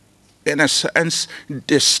 in a sense,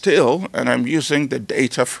 distill, and I'm using the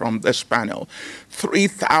data from this panel,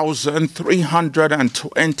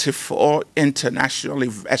 3,324 international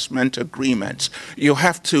investment agreements. You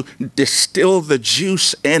have to distill the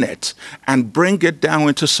juice in it and bring it down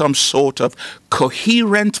into some sort of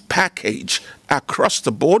coherent package across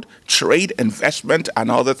the board, trade, investment, and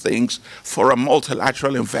other things for a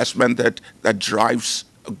multilateral investment that drives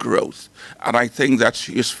growth. And I think that's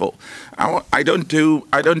useful. I don't do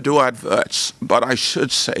adverts, but I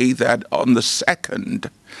should say that on the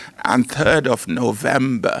 2nd and 3rd of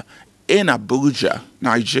November in Abuja,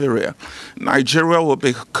 Nigeria will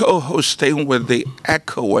be co-hosting with the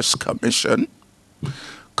ECOWAS Commission,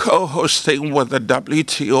 co-hosting with the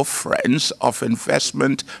WTO Friends of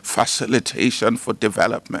Investment Facilitation for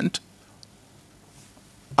Development,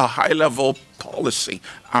 a high-level policy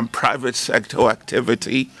and private sector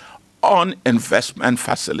activity on investment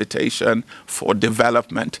facilitation for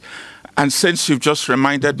development. And since you've just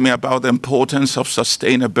reminded me about the importance of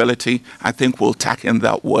sustainability, I think we'll tack in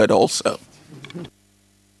that word also.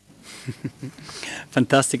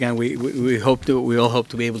 Fantastic, and we all hope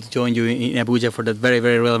to be able to join you in Abuja for that very,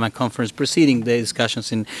 very relevant conference preceding the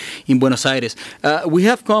discussions in Buenos Aires. We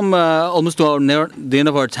have come almost to the end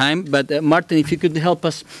of our time, but Marten, if you could help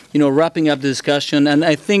us, wrapping up the discussion, and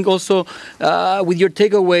I think also with your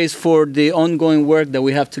takeaways for the ongoing work that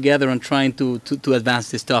we have together on trying to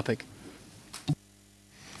advance this topic.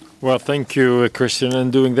 Well, thank you, Christian.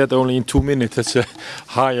 And doing that only in 2 minutes, that's a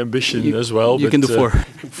high ambition as well. You can do 4.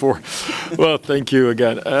 4. Well, thank you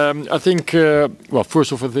again. I think, well,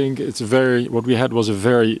 first of all, I think what we had was a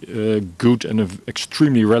very good and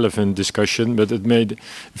extremely relevant discussion, but it made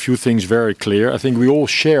a few things very clear. I think we all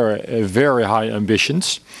share very high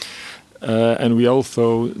ambitions. And we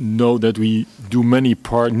also know that we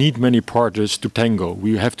need many partners to tango.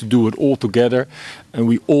 We have to do it all together, and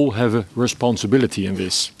we all have a responsibility in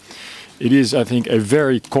this. It is, I think, a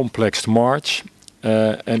very complex march,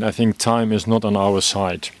 and I think time is not on our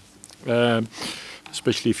side.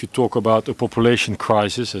 Especially if you talk about a population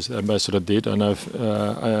crisis, as the ambassador did, and I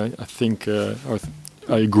think I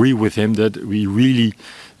agree with him that we really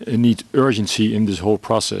need urgency in this whole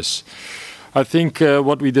process. I think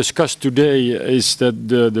what we discussed today is that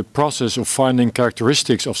the process of finding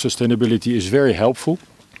characteristics of sustainability is very helpful.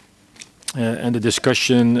 And the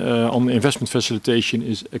discussion on investment facilitation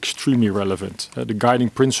is extremely relevant. The guiding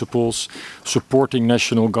principles, supporting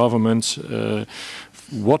national governments,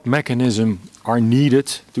 what mechanisms are needed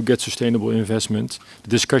to get sustainable investment. The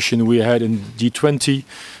discussion we had in G20,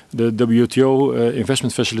 the WTO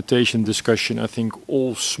investment facilitation discussion, I think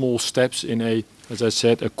all small steps in a, as I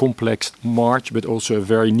said, a complex march, but also a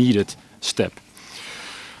very needed step.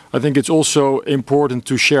 I think it's also important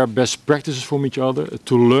to share best practices from each other,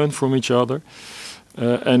 to learn from each other.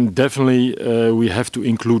 And definitely we have to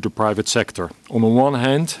include the private sector. On the one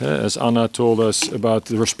hand, as Anna told us about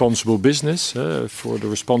the responsible business, for the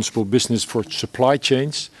responsible business for supply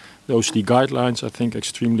chains, the OECD guidelines, I think,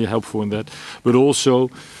 extremely helpful in that. But also,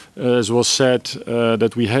 as was said,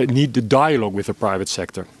 that we need the dialogue with the private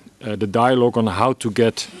sector. The dialogue on how to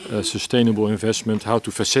get sustainable investment, how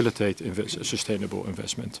to facilitate sustainable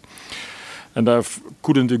investment. And I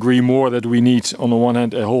couldn't agree more that we need, on the one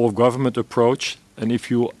hand, a whole of government approach. And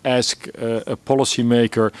if you ask a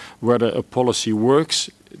policymaker whether a policy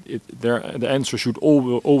works, the answer should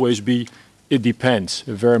always be, it depends.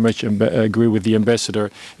 I very much agree with the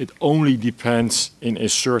ambassador. It only depends in a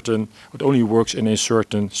certain, it only works in a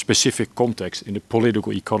certain specific context in the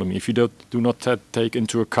political economy. If you do not take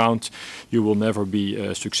into account, you will never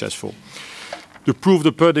be successful. The proof of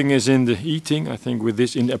the pudding is in the eating, I think, with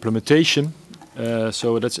this in the implementation.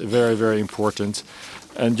 So that's very, very important.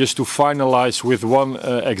 And just to finalize with one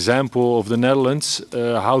example of the Netherlands,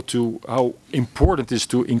 how important it is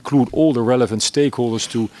to include all the relevant stakeholders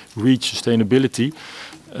to reach sustainability.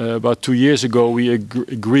 About 2 years ago, we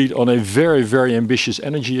agreed on a very, very ambitious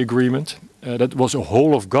energy agreement. That was a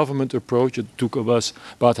whole of government approach. It took us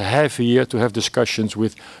about half a year to have discussions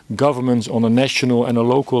with governments on a national and a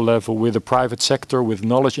local level, with the private sector, with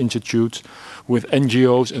knowledge institutes, with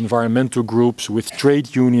NGOs, environmental groups, with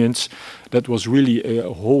trade unions. That was really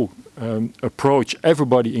a whole approach.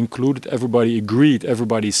 Everybody included, everybody agreed,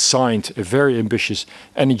 everybody signed a very ambitious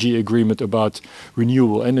energy agreement about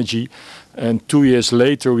renewable energy. And 2 years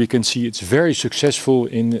later, we can see it's very successful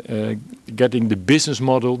in getting the business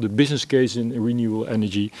model, the business case in renewable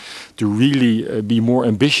energy, to really be more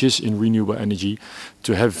ambitious in renewable energy,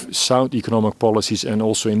 to have sound economic policies, and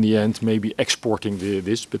also in the end maybe exporting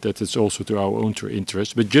this, but that is also to our own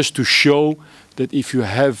interest. But just to show that if you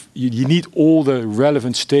have, you need all the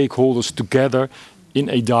relevant stakeholders together in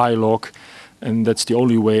a dialogue, and that's the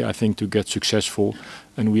only way, I think, to get successful.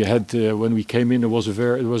 And we had, when we came in, there was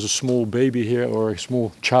a small baby here, or a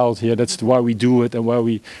small child here. That's why we do it, and why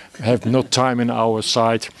we have not time in our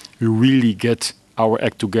side. We really get our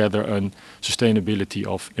act together on sustainability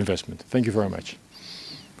of investment. Thank you very much.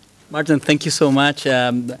 Marten, thank you so much.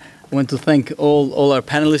 I want to thank all our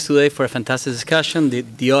panelists today for a fantastic discussion.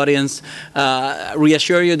 The audience,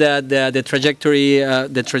 reassure you that the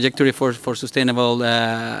trajectory for sustainable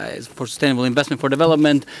investment for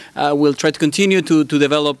development will try to continue to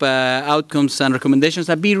develop outcomes and recommendations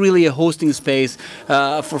and be really a hosting space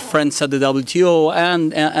for friends at the WTO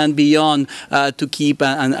and beyond to keep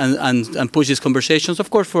and push these conversations. Of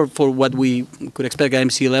course, for what we could expect at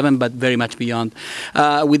MC11, but very much beyond.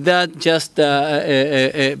 With that, just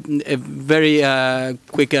a very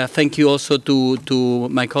quick thank you also to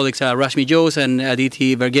my colleagues Rashmi Jose and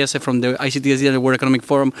Aditi Verghese from the IISD and the World Economic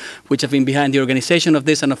Forum, which have been behind the organization of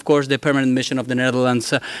this, and of course the permanent mission of the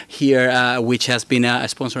Netherlands here, which has been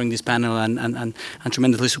sponsoring this panel and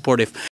tremendously supportive.